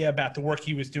no idea about the work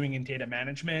he was doing in data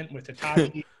management with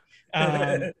Hitachi.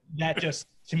 That just,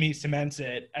 to me, cements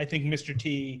it. I think Mr.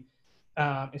 T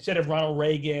instead of Ronald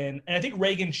Reagan. And I think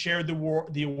Reagan shared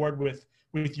the award with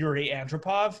Yuri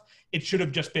Andropov. It should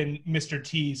have just been Mr.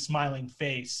 T's smiling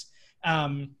face.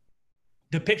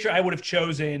 The picture I would have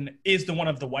chosen is the one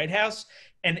of the White House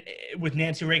and with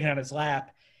Nancy Reagan on his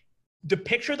lap. The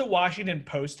picture the Washington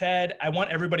Post had, I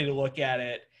want everybody to look at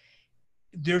it.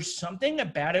 There's something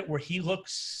about it where he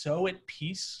looks so at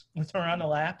peace with her on the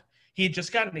lap. He had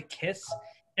just gotten a kiss.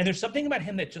 And there's something about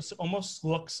him that just almost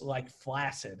looks like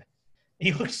flaccid.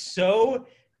 He looks so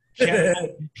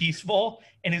gentle and peaceful,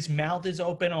 and his mouth is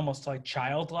open, almost like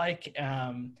childlike.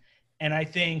 And I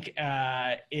think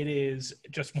it is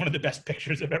just one of the best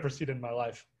pictures I've ever seen in my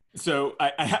life. So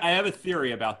I have a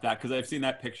theory about that because I've seen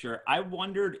that picture. I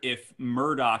wondered if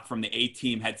Murdoch from the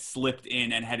A-Team had slipped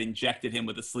in and had injected him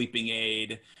with a sleeping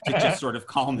aid to just sort of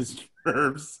calm his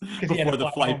nerves before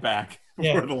the flight back,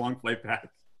 before the long flight back.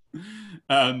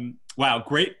 Wow,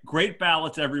 great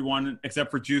ballots, everyone,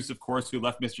 except for Juice, of course, who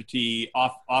left Mr. T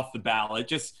off the ballot.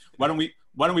 Just why don't we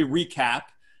recap?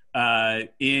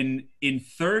 In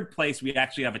third place, we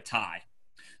actually have a tie.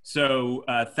 So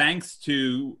thanks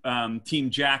to Team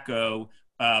Jacko,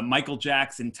 Michael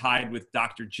Jackson tied with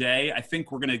Dr. J. I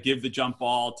think we're going to give the jump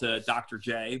ball to Dr.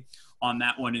 J on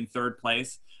that one in third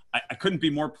place. I couldn't be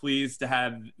more pleased to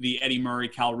have the Eddie Murray,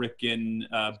 Cal Ripken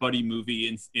buddy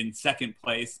movie in second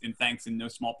place, and thanks in no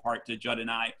small part to Judd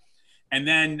and I. And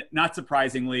then, not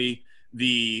surprisingly,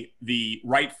 the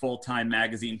rightful Time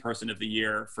Magazine Person of the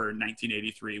Year for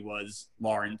 1983 was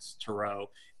Lawrence Tureaud,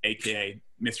 aka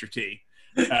Mr. T.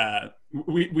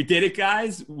 We did it,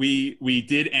 guys. We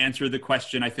did answer the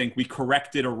question. I think we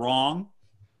corrected a wrong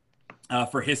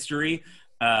for history.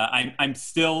 I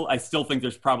still think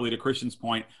there's probably, to Christian's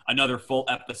point, another full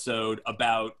episode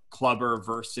about Clubber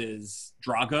versus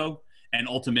Drago and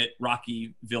ultimate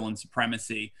Rocky villain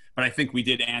supremacy. But I think we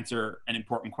did answer an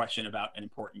important question about an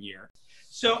important year.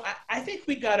 So I think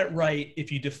we got it right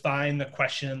if you define the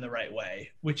question in the right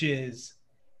way, which is,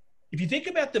 if you think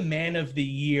about the man of the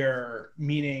year,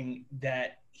 meaning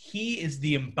that he is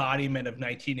the embodiment of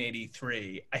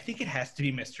 1983, I think it has to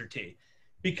be Mr. T.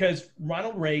 Because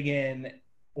Ronald Reagan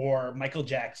or Michael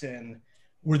Jackson,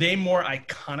 were they more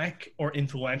iconic or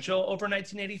influential over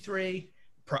 1983?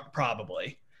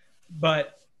 Probably.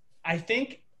 But I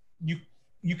think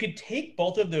you could take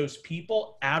both of those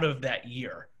people out of that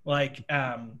year. Like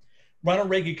Ronald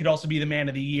Reagan could also be the man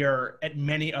of the year at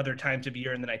many other times of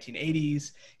year in the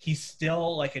 1980s. He's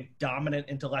still like a dominant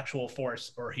intellectual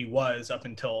force, or he was up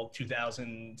until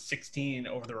 2016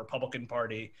 over the Republican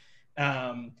Party.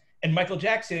 And Michael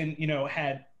Jackson,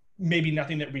 had maybe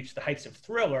nothing that reached the heights of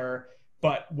Thriller,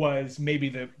 but was maybe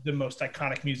the most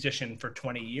iconic musician for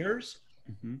 20 years.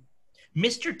 Mm-hmm.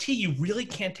 Mr. T, you really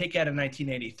can't take out of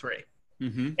 1983.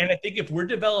 Mm-hmm. And I think if we're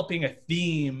developing a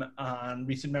theme on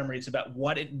Recent Memories about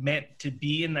what it meant to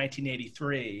be in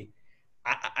 1983,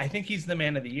 I think he's the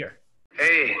man of the year.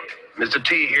 Hey, Mr.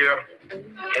 T here.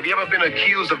 Have you ever been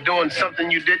accused of doing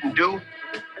something you didn't do?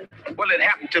 Well, it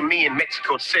happened to me in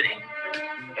Mexico City,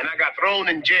 and I got thrown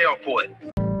in jail for it.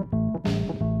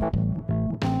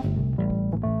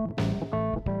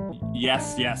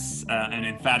 Yes, an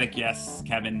emphatic yes,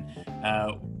 Kevin.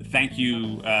 Thank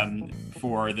you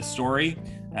for the story.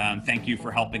 Thank you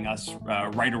for helping us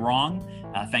right or wrong.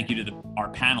 Thank you to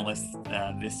our panelists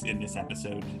in this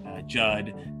episode,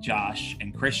 Judd, Josh,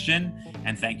 and Christian.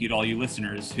 And thank you to all you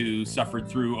listeners who suffered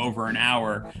through over an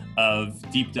hour of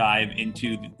deep dive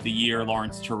into the year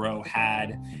Lawrence Tureaud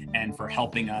had, and for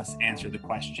helping us answer the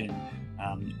question,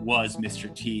 was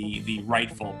Mr. T the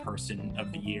rightful person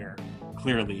of the year?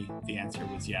 Clearly, the answer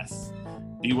was yes.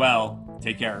 Be well.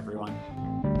 Take care, everyone.